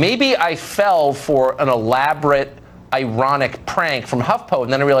 maybe I fell for an elaborate, ironic prank from HuffPo,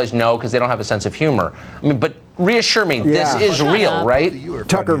 and then I realized no, because they don't have a sense of humor. I mean, but reassure me, this is real, right?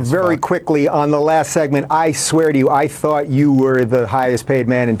 Tucker, very quickly on the last segment, I swear to you, I thought you were the highest paid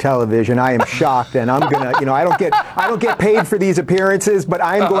man in television. I am shocked, and I'm gonna, I don't get paid for these appearances, but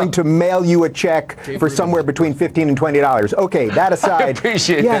I'm going to mail you a check for somewhere between $15 and $20. Okay, that aside, I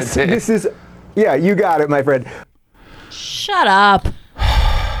appreciate yes, that, Dave. this is Yeah, you got it, my friend. Shut up.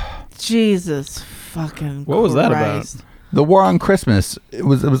 Jesus fucking What was that about? Christ. The War on Christmas.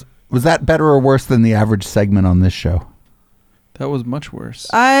 Was that better or worse than the average segment on this show? That was much worse.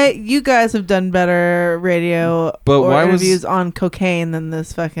 You guys have done better radio But or why interviews on cocaine than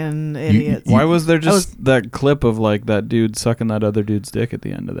this fucking idiot. Why was there just that clip of like that dude sucking that other dude's dick at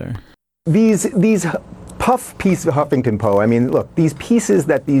the end of there? These puff piece of Huffington Post. I mean, look, these pieces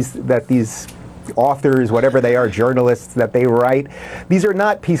that these authors, whatever they are, journalists that they write, these are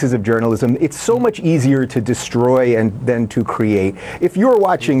not pieces of journalism. It's so much easier to destroy than to create. If you're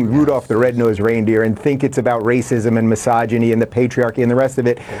watching Rudolph the Red-Nosed Reindeer and think it's about racism and misogyny and the patriarchy and the rest of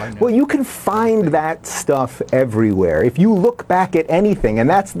it, well, you can find that stuff everywhere. If you look back at anything, and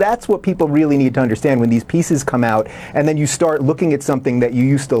that's what people really need to understand when these pieces come out, and then you start looking at something that you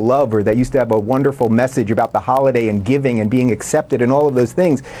used to love or that used to have a wonderful message about the holiday and giving and being accepted and all of those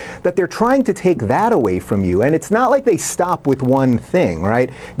things, that they're trying to take that away from you. And it's not like they stop with one thing,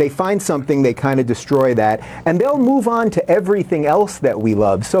 right? They find something, they kind of destroy that, and they'll move on to everything else that we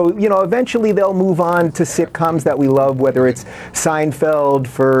love. So, eventually they'll move on to sitcoms that we love, whether it's Seinfeld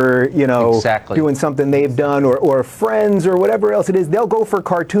for, doing something they've done, or Friends, or whatever else it is. They'll go for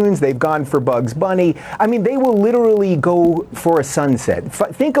cartoons. They've gone for Bugs Bunny. I mean, they will literally go for a sunset.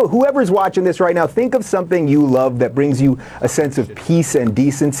 Think of whoever's watching this right now, think of something you love that brings you a sense of peace and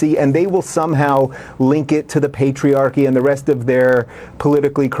decency, and they will somehow link it to the patriarchy and the rest of their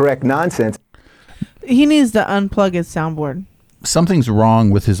politically correct nonsense. He needs to unplug his soundboard. Something's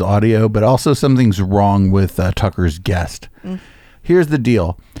wrong with his audio, but also something's wrong with Tucker's guest. Here's the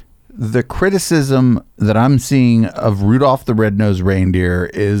deal. The criticism that I'm seeing of Rudolph the Red-Nosed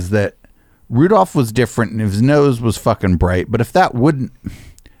Reindeer is that Rudolph was different and his nose was fucking bright, but if that wouldn't...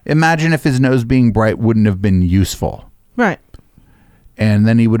 Imagine if his nose being bright wouldn't have been useful. Right. And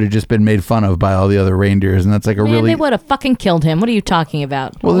then he would have just been made fun of by all the other reindeers, and that's like They would have fucking killed him. What are you talking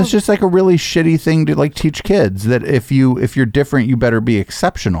about? Well, it's just like a really shitty thing to like teach kids that if you're different, you better be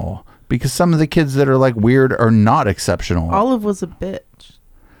exceptional, because some of the kids that are like weird are not exceptional. Olive was a bitch.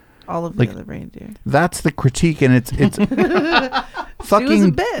 All of the other reindeer. That's the critique, and it's fucking she was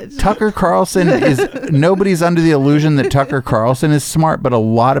a bitch. Tucker Carlson is nobody's under the illusion that Tucker Carlson is smart, but a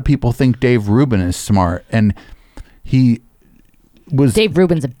lot of people think Dave Rubin is smart, and Dave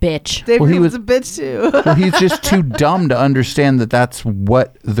Rubin's a bitch. Dave Rubin's a bitch too. Well, he's just too dumb to understand that that's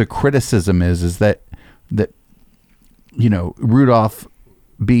what the criticism is that Rudolph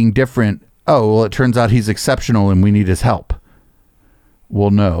being different. Oh, well, it turns out he's exceptional and we need his help. Well,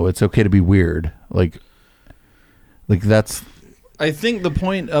 no, it's okay to be weird. Like that's. I think the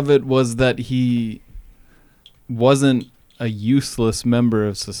point of it was that he wasn't a useless member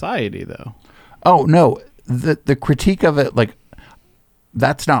of society, though. Oh no, the critique of it, like.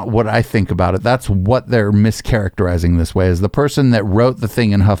 That's not what I think about it. That's what they're mischaracterizing this way. Is the person that wrote the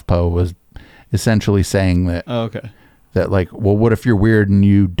thing in HuffPo was essentially saying that. Oh, okay. That like, well, what if you're weird and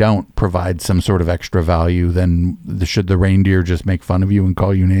you don't provide some sort of extra value? Then should the reindeer just make fun of you and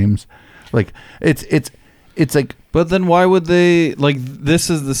call you names? Like it's like. But then why would they like? This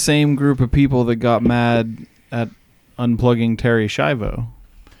is the same group of people that got mad at unplugging Terry Schiavo.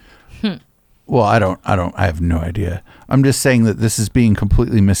 Well, I have no idea. I'm just saying that this is being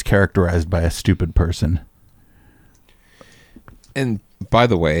completely mischaracterized by a stupid person. And by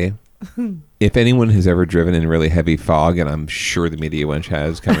the way, if anyone has ever driven in really heavy fog, and I'm sure the media wench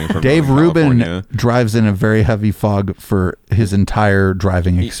has, coming from Dave Rubin California, drives in a very heavy fog for his entire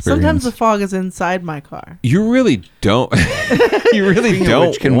driving experience. Sometimes the fog is inside my car. You really don't. You really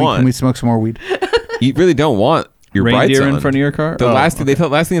don't can we smoke some more weed? You really don't want your reindeer brights on in front of your car. The last thing they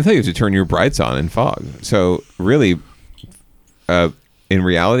tell you is to turn your brights on in fog. So really, in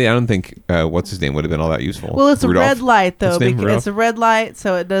reality, I don't think what's his name would have been all that useful. Well, it's Rudolph? a red light though. Rudolph? It's a red light,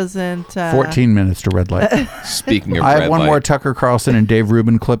 so it doesn't. 14 minutes to red light. Speaking of, I have red one light. more Tucker Carlson and Dave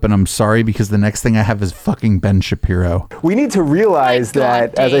Rubin clip, and I'm sorry because the next thing I have is fucking Ben Shapiro. We need to realize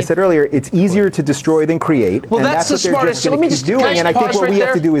that, as I said earlier, it's easier to destroy than create. Well, and that's the what they're smartest. just going to keep doing, and I think what we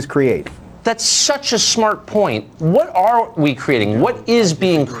have to do is create. That's such a smart point. What are we creating? What is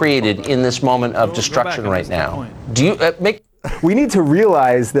being created in this moment of destruction right now? Do you make? We need to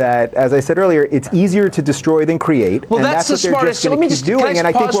realize that, as I said earlier, it's easier to destroy than create. Well, and that's the what they're smartest. just going to keep doing, and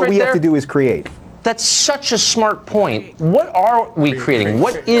I think what we have to do is create. That's such a smart point. What are we creating?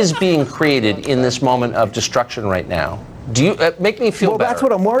 What is being created in this moment of destruction right now? Do you make me feel better? Well, that's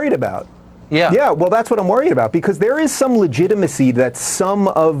what I'm worried about. Yeah, well, that's what I'm worried about, because there is some legitimacy that some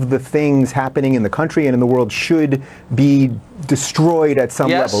of the things happening in the country and in the world should be destroyed at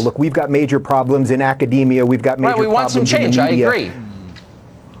some level. Look, we've got major problems in academia. We've got major we want problems some change. in the media. I agree.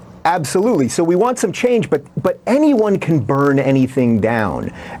 Absolutely. So we want some change, but anyone can burn anything down.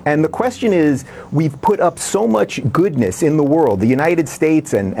 And the question is, we've put up so much goodness in the world. The United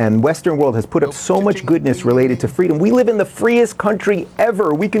States and Western world has put up so much goodness related to freedom. We live in the freest country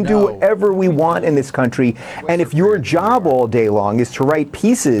ever. We can do whatever we want in this country. And if your job all day long is to write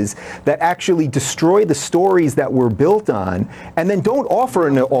pieces that actually destroy the stories that we're built on, and then don't offer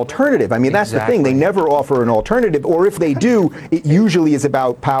an alternative. I mean, that's the thing. They never offer an alternative, or if they do, it usually is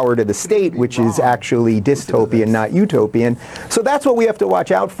about power to the state, which is actually dystopian, not utopian. So that's what we have to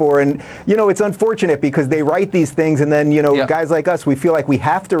watch out for. And, it's unfortunate because they write these things and then, guys like us, we feel like we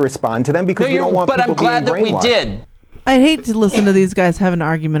have to respond to them because we don't want people being brainwashed. But I'm glad that we did. I'd hate to listen to these guys have an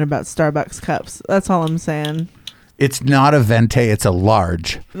argument about Starbucks cups. That's all I'm saying. It's not a venti, it's a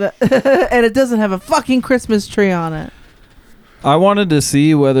large. And it doesn't have a fucking Christmas tree on it. I wanted to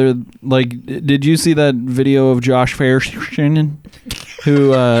see whether, did you see that video of Josh Fairshinen?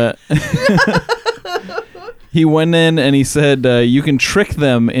 Who, he went in and he said, you can trick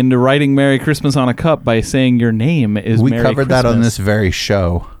them into writing Merry Christmas on a cup by saying your name is Merry Christmas. We covered that on this very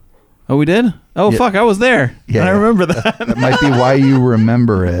show. Oh, we did? Oh, yeah. Fuck, I was there. Yeah, I remember that. That might be why you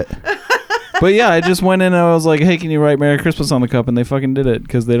remember it. But yeah, I just went in and I was like, hey, can you write Merry Christmas on the cup? And they fucking did it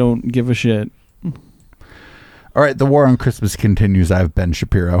because they don't give a shit. All right, the war on Christmas continues. I have Ben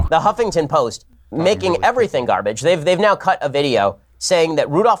Shapiro. The Huffington Post, making everything garbage. They've now cut a video saying that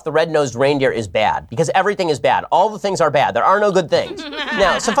Rudolph the Red-Nosed Reindeer is bad because everything is bad. All the things are bad. There are no good things.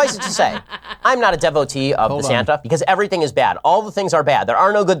 Now, suffice it to say, I'm not a devotee of the Santa because everything is bad. All the things are bad. There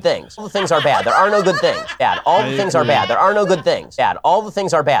are no good things. All the things are bad. There are no good things. Bad. All the things are bad. There are no good things. Bad. All the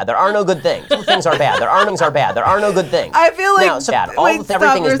things are bad. There are no good things. All the things are bad. There are no things are bad. There are no good things. I feel like now, bad.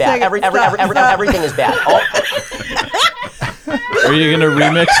 Everything is bad. Everything is bad. Are you gonna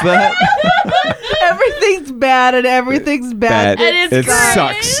remix that? Everything's bad and everything's bad. And it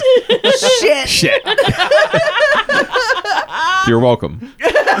sucks. Shit. You're welcome.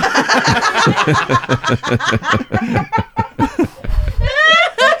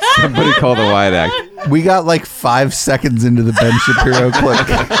 Somebody call the Wyatt Act. We got like 5 seconds into the Ben Shapiro clip.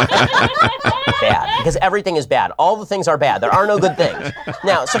 Bad because everything is bad. All the things are bad. There are no good things.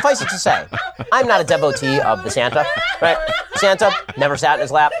 Now, suffice it to say, I'm not a devotee of the Santa. Right? Santa never sat in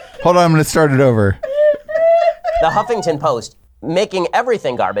his lap. Hold on, I'm going to start it over. The Huffington Post, making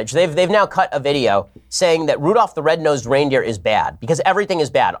everything garbage. They've now cut a video saying that Rudolph the Red-Nosed Reindeer is bad because everything is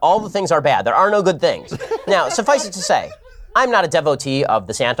bad. All the things are bad. There are no good things. Now, suffice it to say, I'm not a devotee of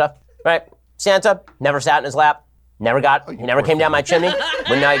the Santa. Right? Santa never sat in his lap. He never came down my chimney.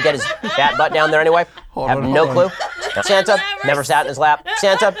 Wouldn't know he'd get his fat butt down there anyway. Have no clue. Santa never sat in his lap.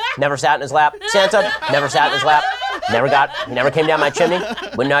 Santa never sat in his lap. Santa never sat in his lap. He never came down my chimney.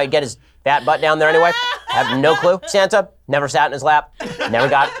 Wouldn't know he'd get his fat butt down there anyway. Have no clue. Santa never sat in his lap. He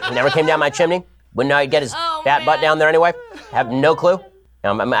never came down my chimney. Wouldn't know he'd get his fat butt down there anyway. Have no clue.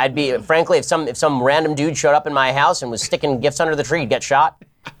 I'd be, frankly, if some random dude showed up in my house and was sticking gifts under the tree, he'd get shot.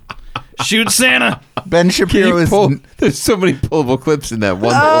 Shoot Santa. Ben Shapiro is... There's so many pullable clips in that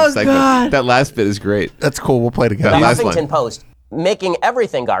one little segment. God. That last bit is great. That's cool. We'll play together. The Huffington Post, making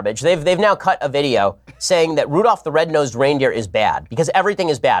everything garbage. They've now cut a video saying that Rudolph the Red-Nosed Reindeer is bad because everything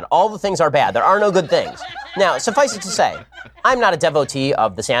is bad. All the things are bad. There are no good things. Now, suffice it to say, I'm not a devotee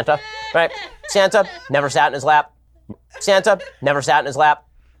of the Santa. Right? Santa never sat in his lap. Santa never sat in his lap.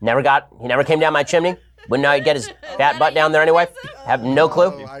 He never came down my chimney. Wouldn't know he'd get his fat butt down there anyway. Have no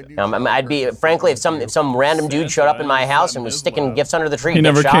clue. I'd be, frankly, if some random dude showed up in my house and was sticking gifts under the tree, he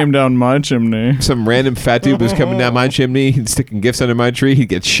never came down my chimney. Some random fat dude was coming down my chimney and sticking gifts under my tree. He'd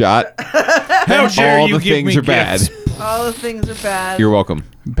get shot. How dare all you the give things me are bad. gifts. All the things are bad. You're welcome.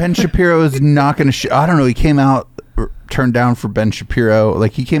 Ben Shapiro is not going to... I don't know. He came out, turned down for Ben Shapiro.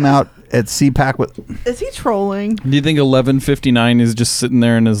 Like, he came out at CPAC with... Is he trolling? Do you think 11:59 is just sitting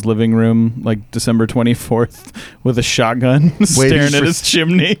there in his living room, like December 24th, with a shotgun, staring at his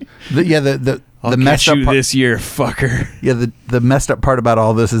chimney? The I'll messed catch up you this year, fucker. Yeah, the messed up part about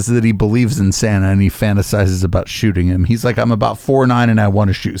all this is that he believes in Santa and he fantasizes about shooting him. He's like, I'm about 4'9" and I want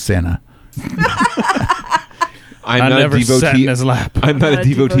to shoot Santa. I'm not never a devotee. sat in his lap. I'm not a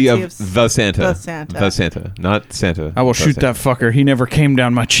devotee of the Santa. The Santa. The Santa, not Santa. I will The shoot Santa. that fucker. He never came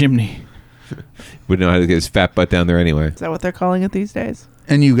down my chimney. Wouldn't know how to get his fat butt down there anyway. Is that what they're calling it these days?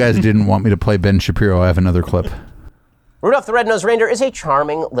 And you guys didn't want me to play Ben Shapiro. I have another clip. Rudolph the Red-Nosed Reindeer is a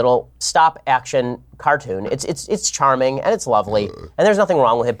charming little stop-action cartoon. It's charming and it's lovely, and there's nothing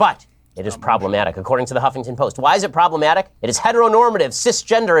wrong with it, but it is problematic, according to the Huffington Post. Why is it problematic? It is heteronormative,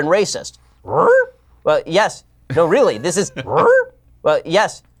 cisgender, and racist. Well, yes. No, really, this is... Well,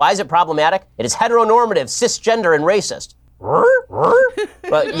 yes. Why is it problematic? It is heteronormative, cisgender, and racist.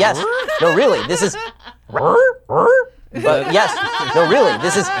 But yes, no, really, this is. But yes, no, really,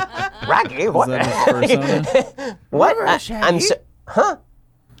 this is. Raggy. What? What? I'm so. Huh?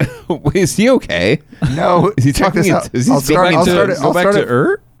 Is he okay? No. Is he talking? Is he go back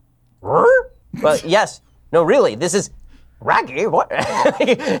to But yes, no, really, this is. Raggy. What?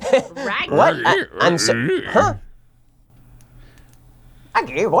 Raggy. What? I'm so. Huh?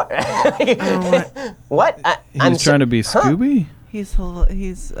 Raggy. What? What? He's trying to be Scooby? He's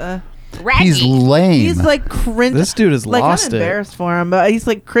He's lame. He's like cringe. This dude is like, lost I'm it. embarrassed for him, but he's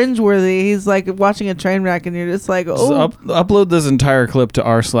like cringeworthy. He's like watching a train wreck, and you're just like, oh. Just upload this entire clip to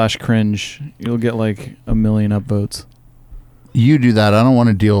r/cringe. You'll get like 1 million upvotes. You do that. I don't want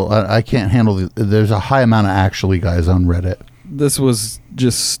to deal. I can't handle there's a high amount of actually guys on Reddit. This was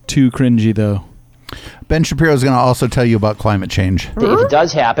just too cringy, though. Ben Shapiro is going to also tell you about climate change. If it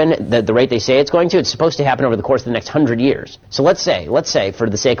does happen, the rate they say it's going to, it's supposed to happen over the course of the next 100 years. So let's say, for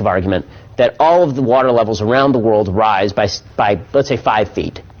the sake of argument, that all of the water levels around the world rise by let's say 5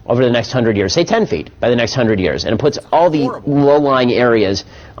 feet over the next 100 years, say 10 feet by the next 100 years, and it puts all the low-lying areas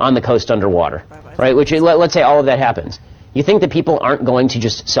on the coast underwater, right? Which let's say all of that happens. You think that people aren't going to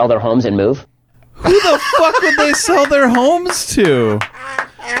just sell their homes and move? Who the fuck would they sell their homes to?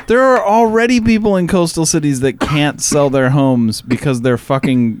 There are already people in coastal cities that can't sell their homes because they're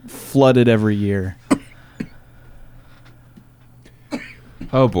fucking flooded every year.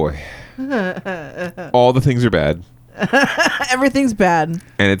 Oh boy. All the things are bad. Everything's bad.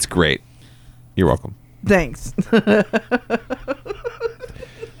 And it's great. You're welcome. Thanks.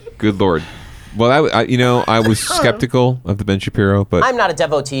 Good Lord. Well, I was skeptical of the Ben Shapiro, but I'm not a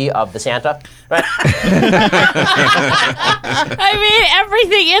devotee of the Santa. Right? I mean,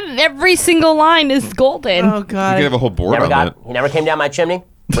 everything in every single line is golden. Oh God! You could have a whole board on that. He never came down my chimney.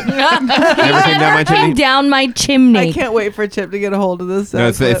 Never came down my chimney. Down my chimney. I can't wait for Chip to get a hold of this. No,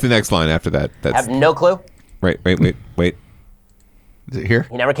 it's the next line after that. I have no clue. Wait. Is it here?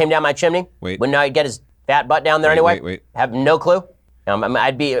 He never came down my chimney. Wait. Wouldn't I get his fat butt down there anyway? Wait. Have no clue.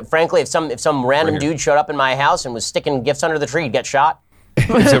 I'd be, frankly, if some random dude showed up in my house and was sticking gifts under the tree, he'd get shot.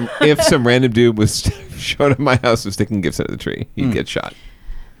 If some random dude showed up in my house and sticking gifts under the tree, he'd get shot.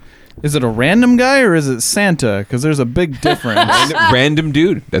 Is it a random guy or is it Santa? Because there's a big difference. Random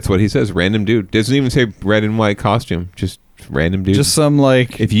dude. That's what he says. Random dude. Doesn't even say red and white costume. Just random dude. Just some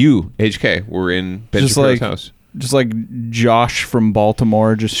like. If you, HK, were in Ben Shapiro's house. Just like Josh from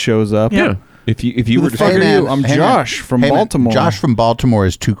Baltimore just shows up. Yeah. If you were to say, I'm Josh from Baltimore. Josh from Baltimore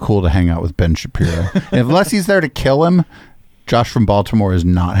is too cool to hang out with Ben Shapiro. Unless he's there to kill him, Josh from Baltimore is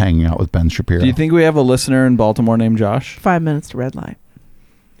not hanging out with Ben Shapiro. Do you think we have a listener in Baltimore named Josh? 5 minutes to red light.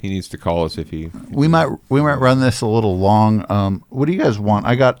 He needs to call us if he. We might run this a little long. What do you guys want?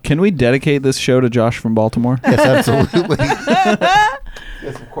 Can we dedicate this show to Josh from Baltimore? Yes, absolutely.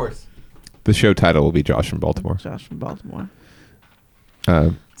 Yes, of course. The show title will be Josh from Baltimore. Josh from Baltimore.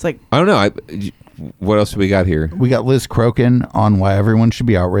 It's like I don't know. What else do we got here? We got Liz Crokin on why everyone should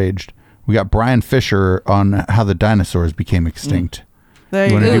be outraged. We got Brian Fisher on how the dinosaurs became extinct. There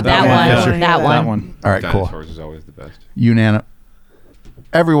you go. That one. All right, cool. Dinosaurs is always the best.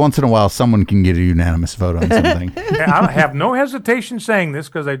 Every once in a while, someone can get a unanimous vote on something. I have no hesitation saying this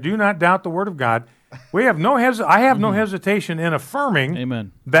because I do not doubt the Word of God. I have no hesitation in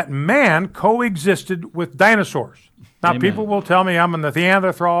affirming that man coexisted with dinosaurs. Now, people will tell me I'm a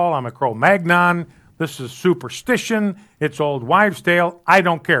Neanderthal, I'm a Cro-Magnon, this is superstition, it's old wives' tale. I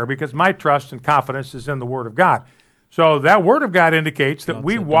don't care because my trust and confidence is in the Word of God. So that Word of God indicates that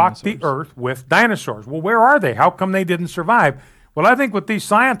we walked the earth with dinosaurs. Well, where are they? How come they didn't survive? Well, I think what these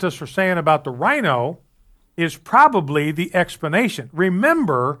scientists are saying about the rhino is probably the explanation.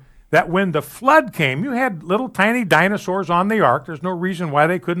 Remember that when the flood came, you had little tiny dinosaurs on the ark. There's no reason why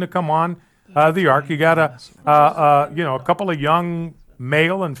they couldn't have come on the ark. You got a couple of young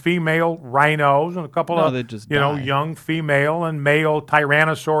male and female rhinos and a couple of young female and male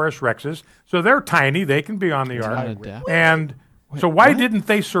Tyrannosaurus rexes. So they're tiny. They can be on the ark. And so why didn't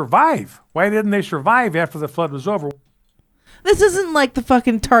they survive? Why didn't they survive after the flood was over? This isn't like the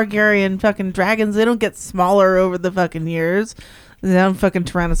fucking Targaryen fucking dragons. They don't get smaller over the fucking years. They don't fucking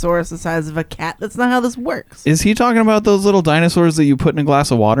Tyrannosaurus the size of a cat. That's not how this works. Is he talking about those little dinosaurs that you put in a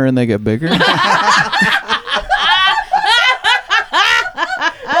glass of water and they get bigger? Fucking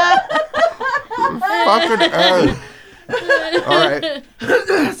earth. All right.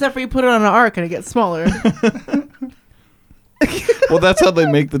 Except for you put it on an ark and it gets smaller. Well, that's how they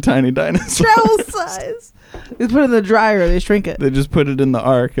make the tiny dinosaurs. Travel size. You put it in the dryer, they shrink it. They just put it in the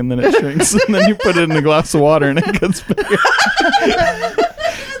ark and then it shrinks, and then you put it in a glass of water and it gets bigger.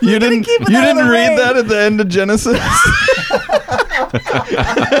 You didn't read that at the end of Genesis?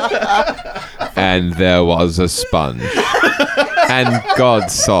 And there was a sponge. And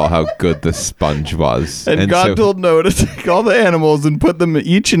God saw how good the sponge was. And God told Noah to take all the animals and put them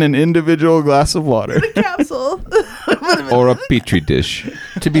each in an individual glass of water. Capsule. Or a petri dish.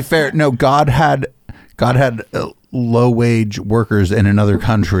 To be fair, no, God had low-wage workers in another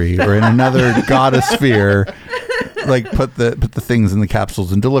country or in another godosphere, like put the things in the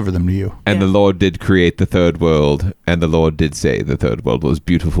capsules and deliver them to you. And the Lord did create the third world, and the Lord did say the third world was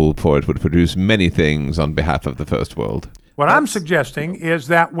beautiful, for it would produce many things on behalf of the first world. What I'm suggesting is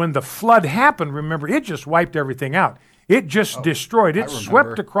that when the flood happened, remember, it just wiped everything out. It just destroyed. It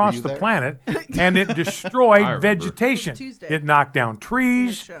swept across the planet, and it destroyed vegetation. It knocked down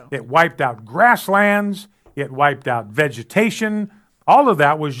trees. It wiped out grasslands. It wiped out vegetation. All of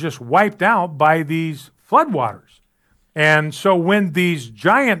that was just wiped out by these floodwaters. And so when these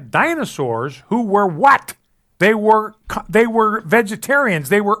giant dinosaurs, who were what? They were vegetarians.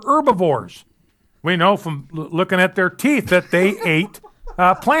 They were herbivores. We know from looking at their teeth that they ate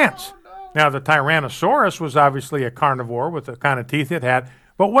plants. Now, the Tyrannosaurus was obviously a carnivore with the kind of teeth it had.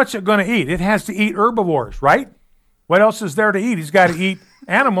 But what's it going to eat? It has to eat herbivores, right? What else is there to eat? He's got to eat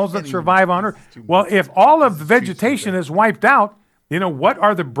animals that survive on Earth. Well, if all of the vegetation is wiped out, what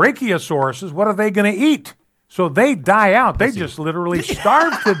are the brachiosauruses? What are they going to eat? So they die out. They just literally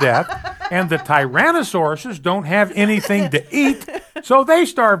starve to death. And the Tyrannosauruses don't have anything to eat, so they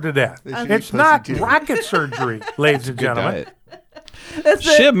starve to death. It's not rocket surgery, ladies and gentlemen.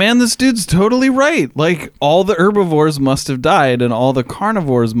 Shit, man, this dude's totally right. Like, all the herbivores must have died, and all the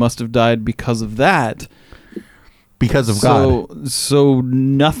carnivores must have died because of that. Because of God. So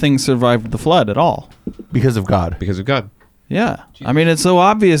nothing survived the flood at all. Because of God. Because of God. Yeah. I mean, it's so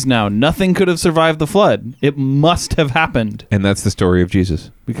obvious now. Nothing could have survived the flood. It must have happened. And that's the story of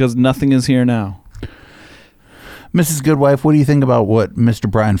Jesus. Because nothing is here now. Mrs. Goodwife, what do you think about what Mr.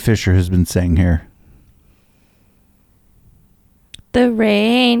 Brian Fisher has been saying here? The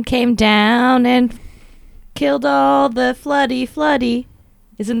rain came down and killed all the floody.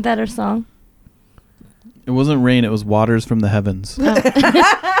 Isn't that our song? It wasn't rain, it was waters from the heavens.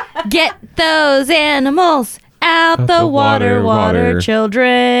 Get those animals out the water,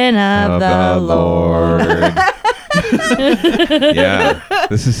 children of the Lord. Yeah,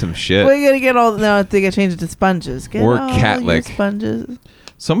 this is some shit. We gotta get all. No, they gotta change it to sponges. Get or all cat your lick. sponges.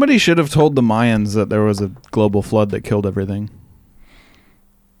 Somebody should have told the Mayans that there was a global flood that killed everything.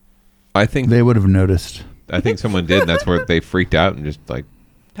 I think they would have noticed. I think someone did. And that's where they freaked out and just like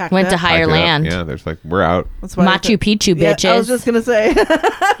went to higher land. Yeah, there's like, we're out. Machu Picchu, bitches. I was just gonna say.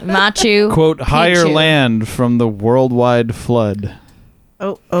 Machu. Quote, higher Picchu. land from the worldwide flood.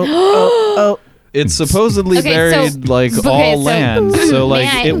 Oh. It's supposedly buried all land. So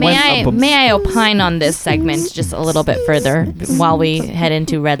like it went up. May I opine on this segment just a little bit further while we head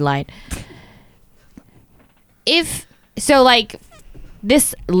into red light?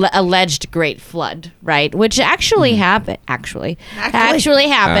 This alleged great flood, right? Which actually happened. Actually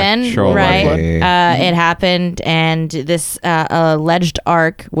happened, right? It happened, and this alleged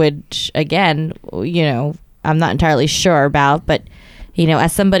ark, which again, I'm not entirely sure about, but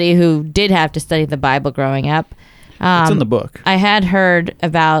as somebody who did have to study the Bible growing up, it's in the book. I had heard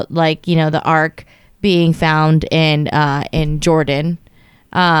about the ark being found in Jordan,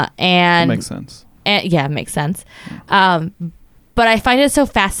 and that makes sense. Yeah, it makes sense. But I find it so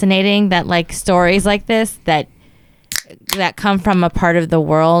fascinating that stories like this that come from a part of the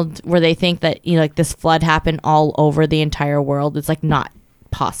world where they think that this flood happened all over the entire world. It's not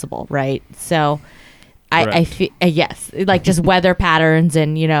possible, right? So I feel yes, just weather patterns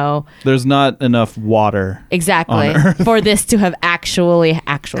and there's not enough water exactly on Earth. for this to have actually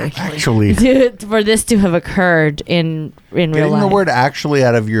for this to have occurred in real life. Getting the word "actually"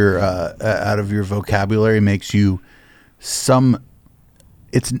 out of your vocabulary makes you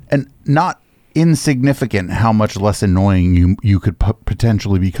it's not insignificant how much less annoying you could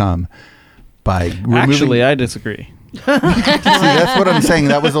potentially become by removing. Actually, I disagree. See, that's what I'm saying.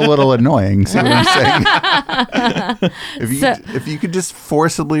 That was a little annoying. See what I'm saying? If you could just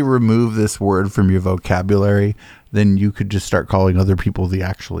forcibly remove this word from your vocabulary, then you could just start calling other people the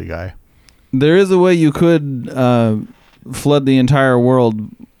actually guy. There is a way you could flood the entire world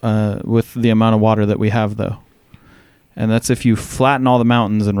with the amount of water that we have, though. And that's if you flatten all the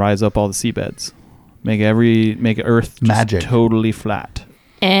mountains and rise up all the seabeds. Make Earth just magic, totally flat.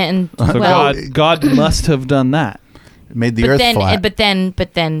 And so God must have done that. Made the Earth flat. But then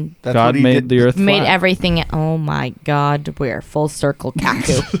God made the Earth made flat. everything. Oh my God, we're full circle,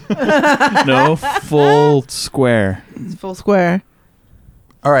 Kaku. No, full square. It's full square.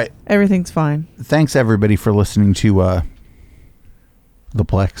 All right, everything's fine. Thanks everybody for listening to The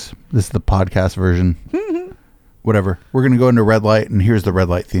Plex. This is the podcast version. Whatever. We're going to go into red light, and here's the red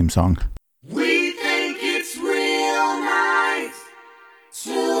light theme song. We think it's real nice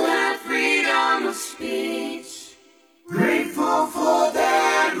to have freedom of speech. Grateful for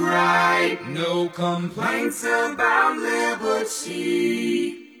that right. No complaints about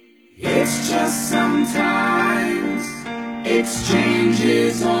liberty. It's just sometimes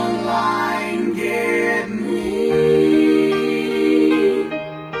exchanges online get mean.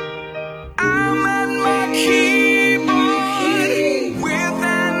 I'm at my keyboard with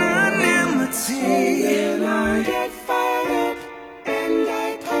anonymity. Then I get fired up and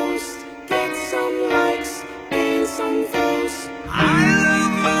I post, get some likes and some votes. I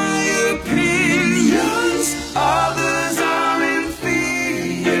love my opinions, others are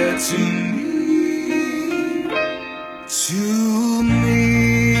inferior to me.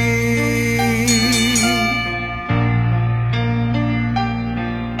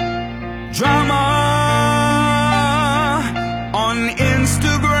 Drama on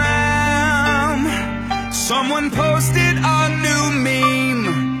Instagram. Someone posted a new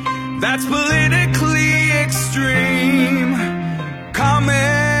meme that's politically extreme.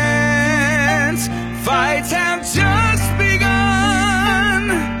 Comments, fights have just begun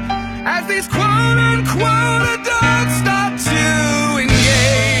as these quote-unquote adults start to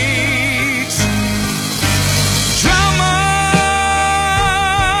engage. Drama,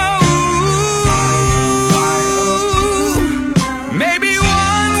 ooh, maybe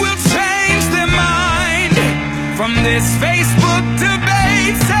one will change their mind from this Facebook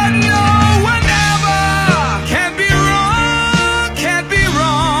debate. Said no one ever can't be wrong, can't be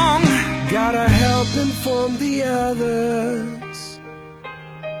wrong. Gotta help inform the others.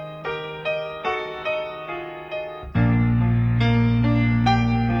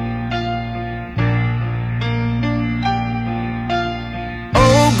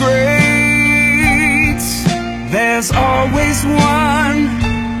 There's always one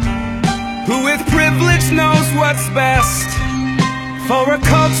who with privilege knows what's best for a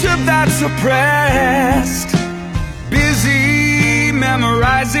culture that's oppressed. Busy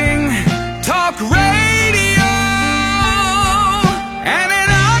memorizing talk radio and an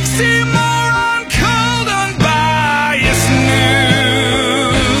oxymoron called unbiased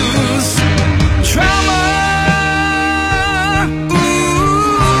news. Trauma.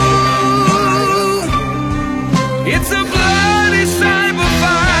 It's a bloody cyber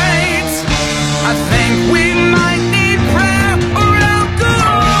fight. I think we might need prayer or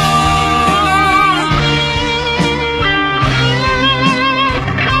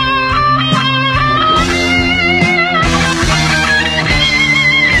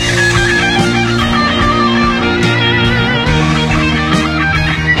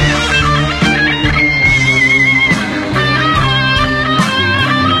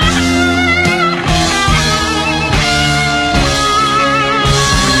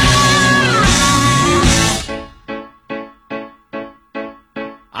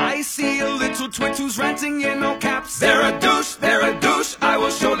I see a little twit who's ranting in all caps. They're a douche, I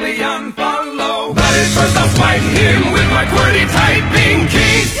will shortly unfollow. But at first I'll swipe him with my QWERTY typing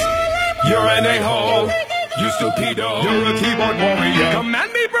keys. You're an a-hole, you stupido. You're a keyboard warrior.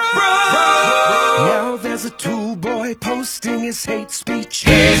 Command me, bro. Now there's a tool boy posting his hate speech.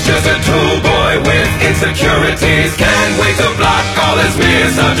 He's just a tool boy with insecurities. Can't wait to block all his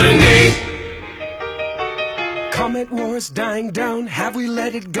misogyny. Comment wars dying down, have we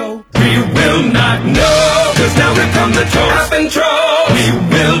let it go? We will not know, cause now here come the trolls and trolls. We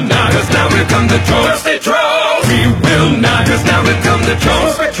will not, cause now here come the trolls and trolls. We will not, cause now here come the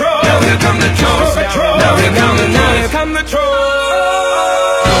trolls. Now here come the trolls. Now here come the trolls.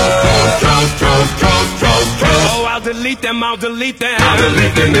 Trolls. Oh, I'll delete them. I'll delete them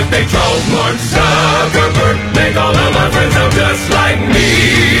if they troll. Mark Zuckerberg, make all of my friends sound just like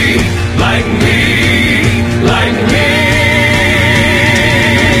me. Like me.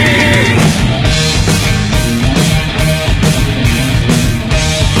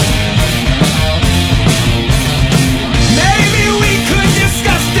 Maybe we could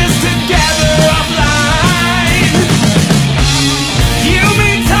discuss this together offline. You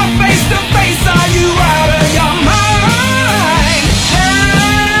mean tough face to face, are you out of your mind?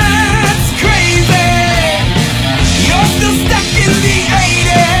 That's crazy. You're still stuck in the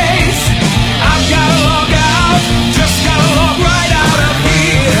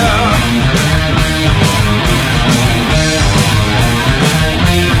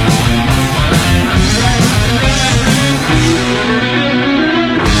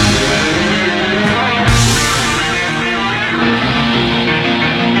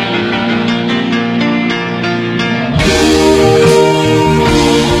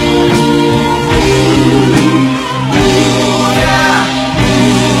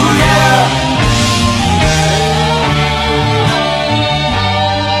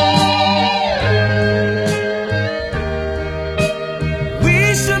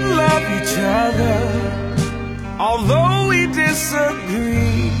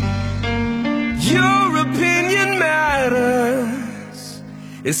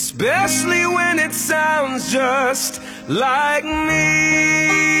especially when it sounds just like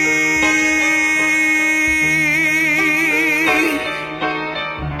me.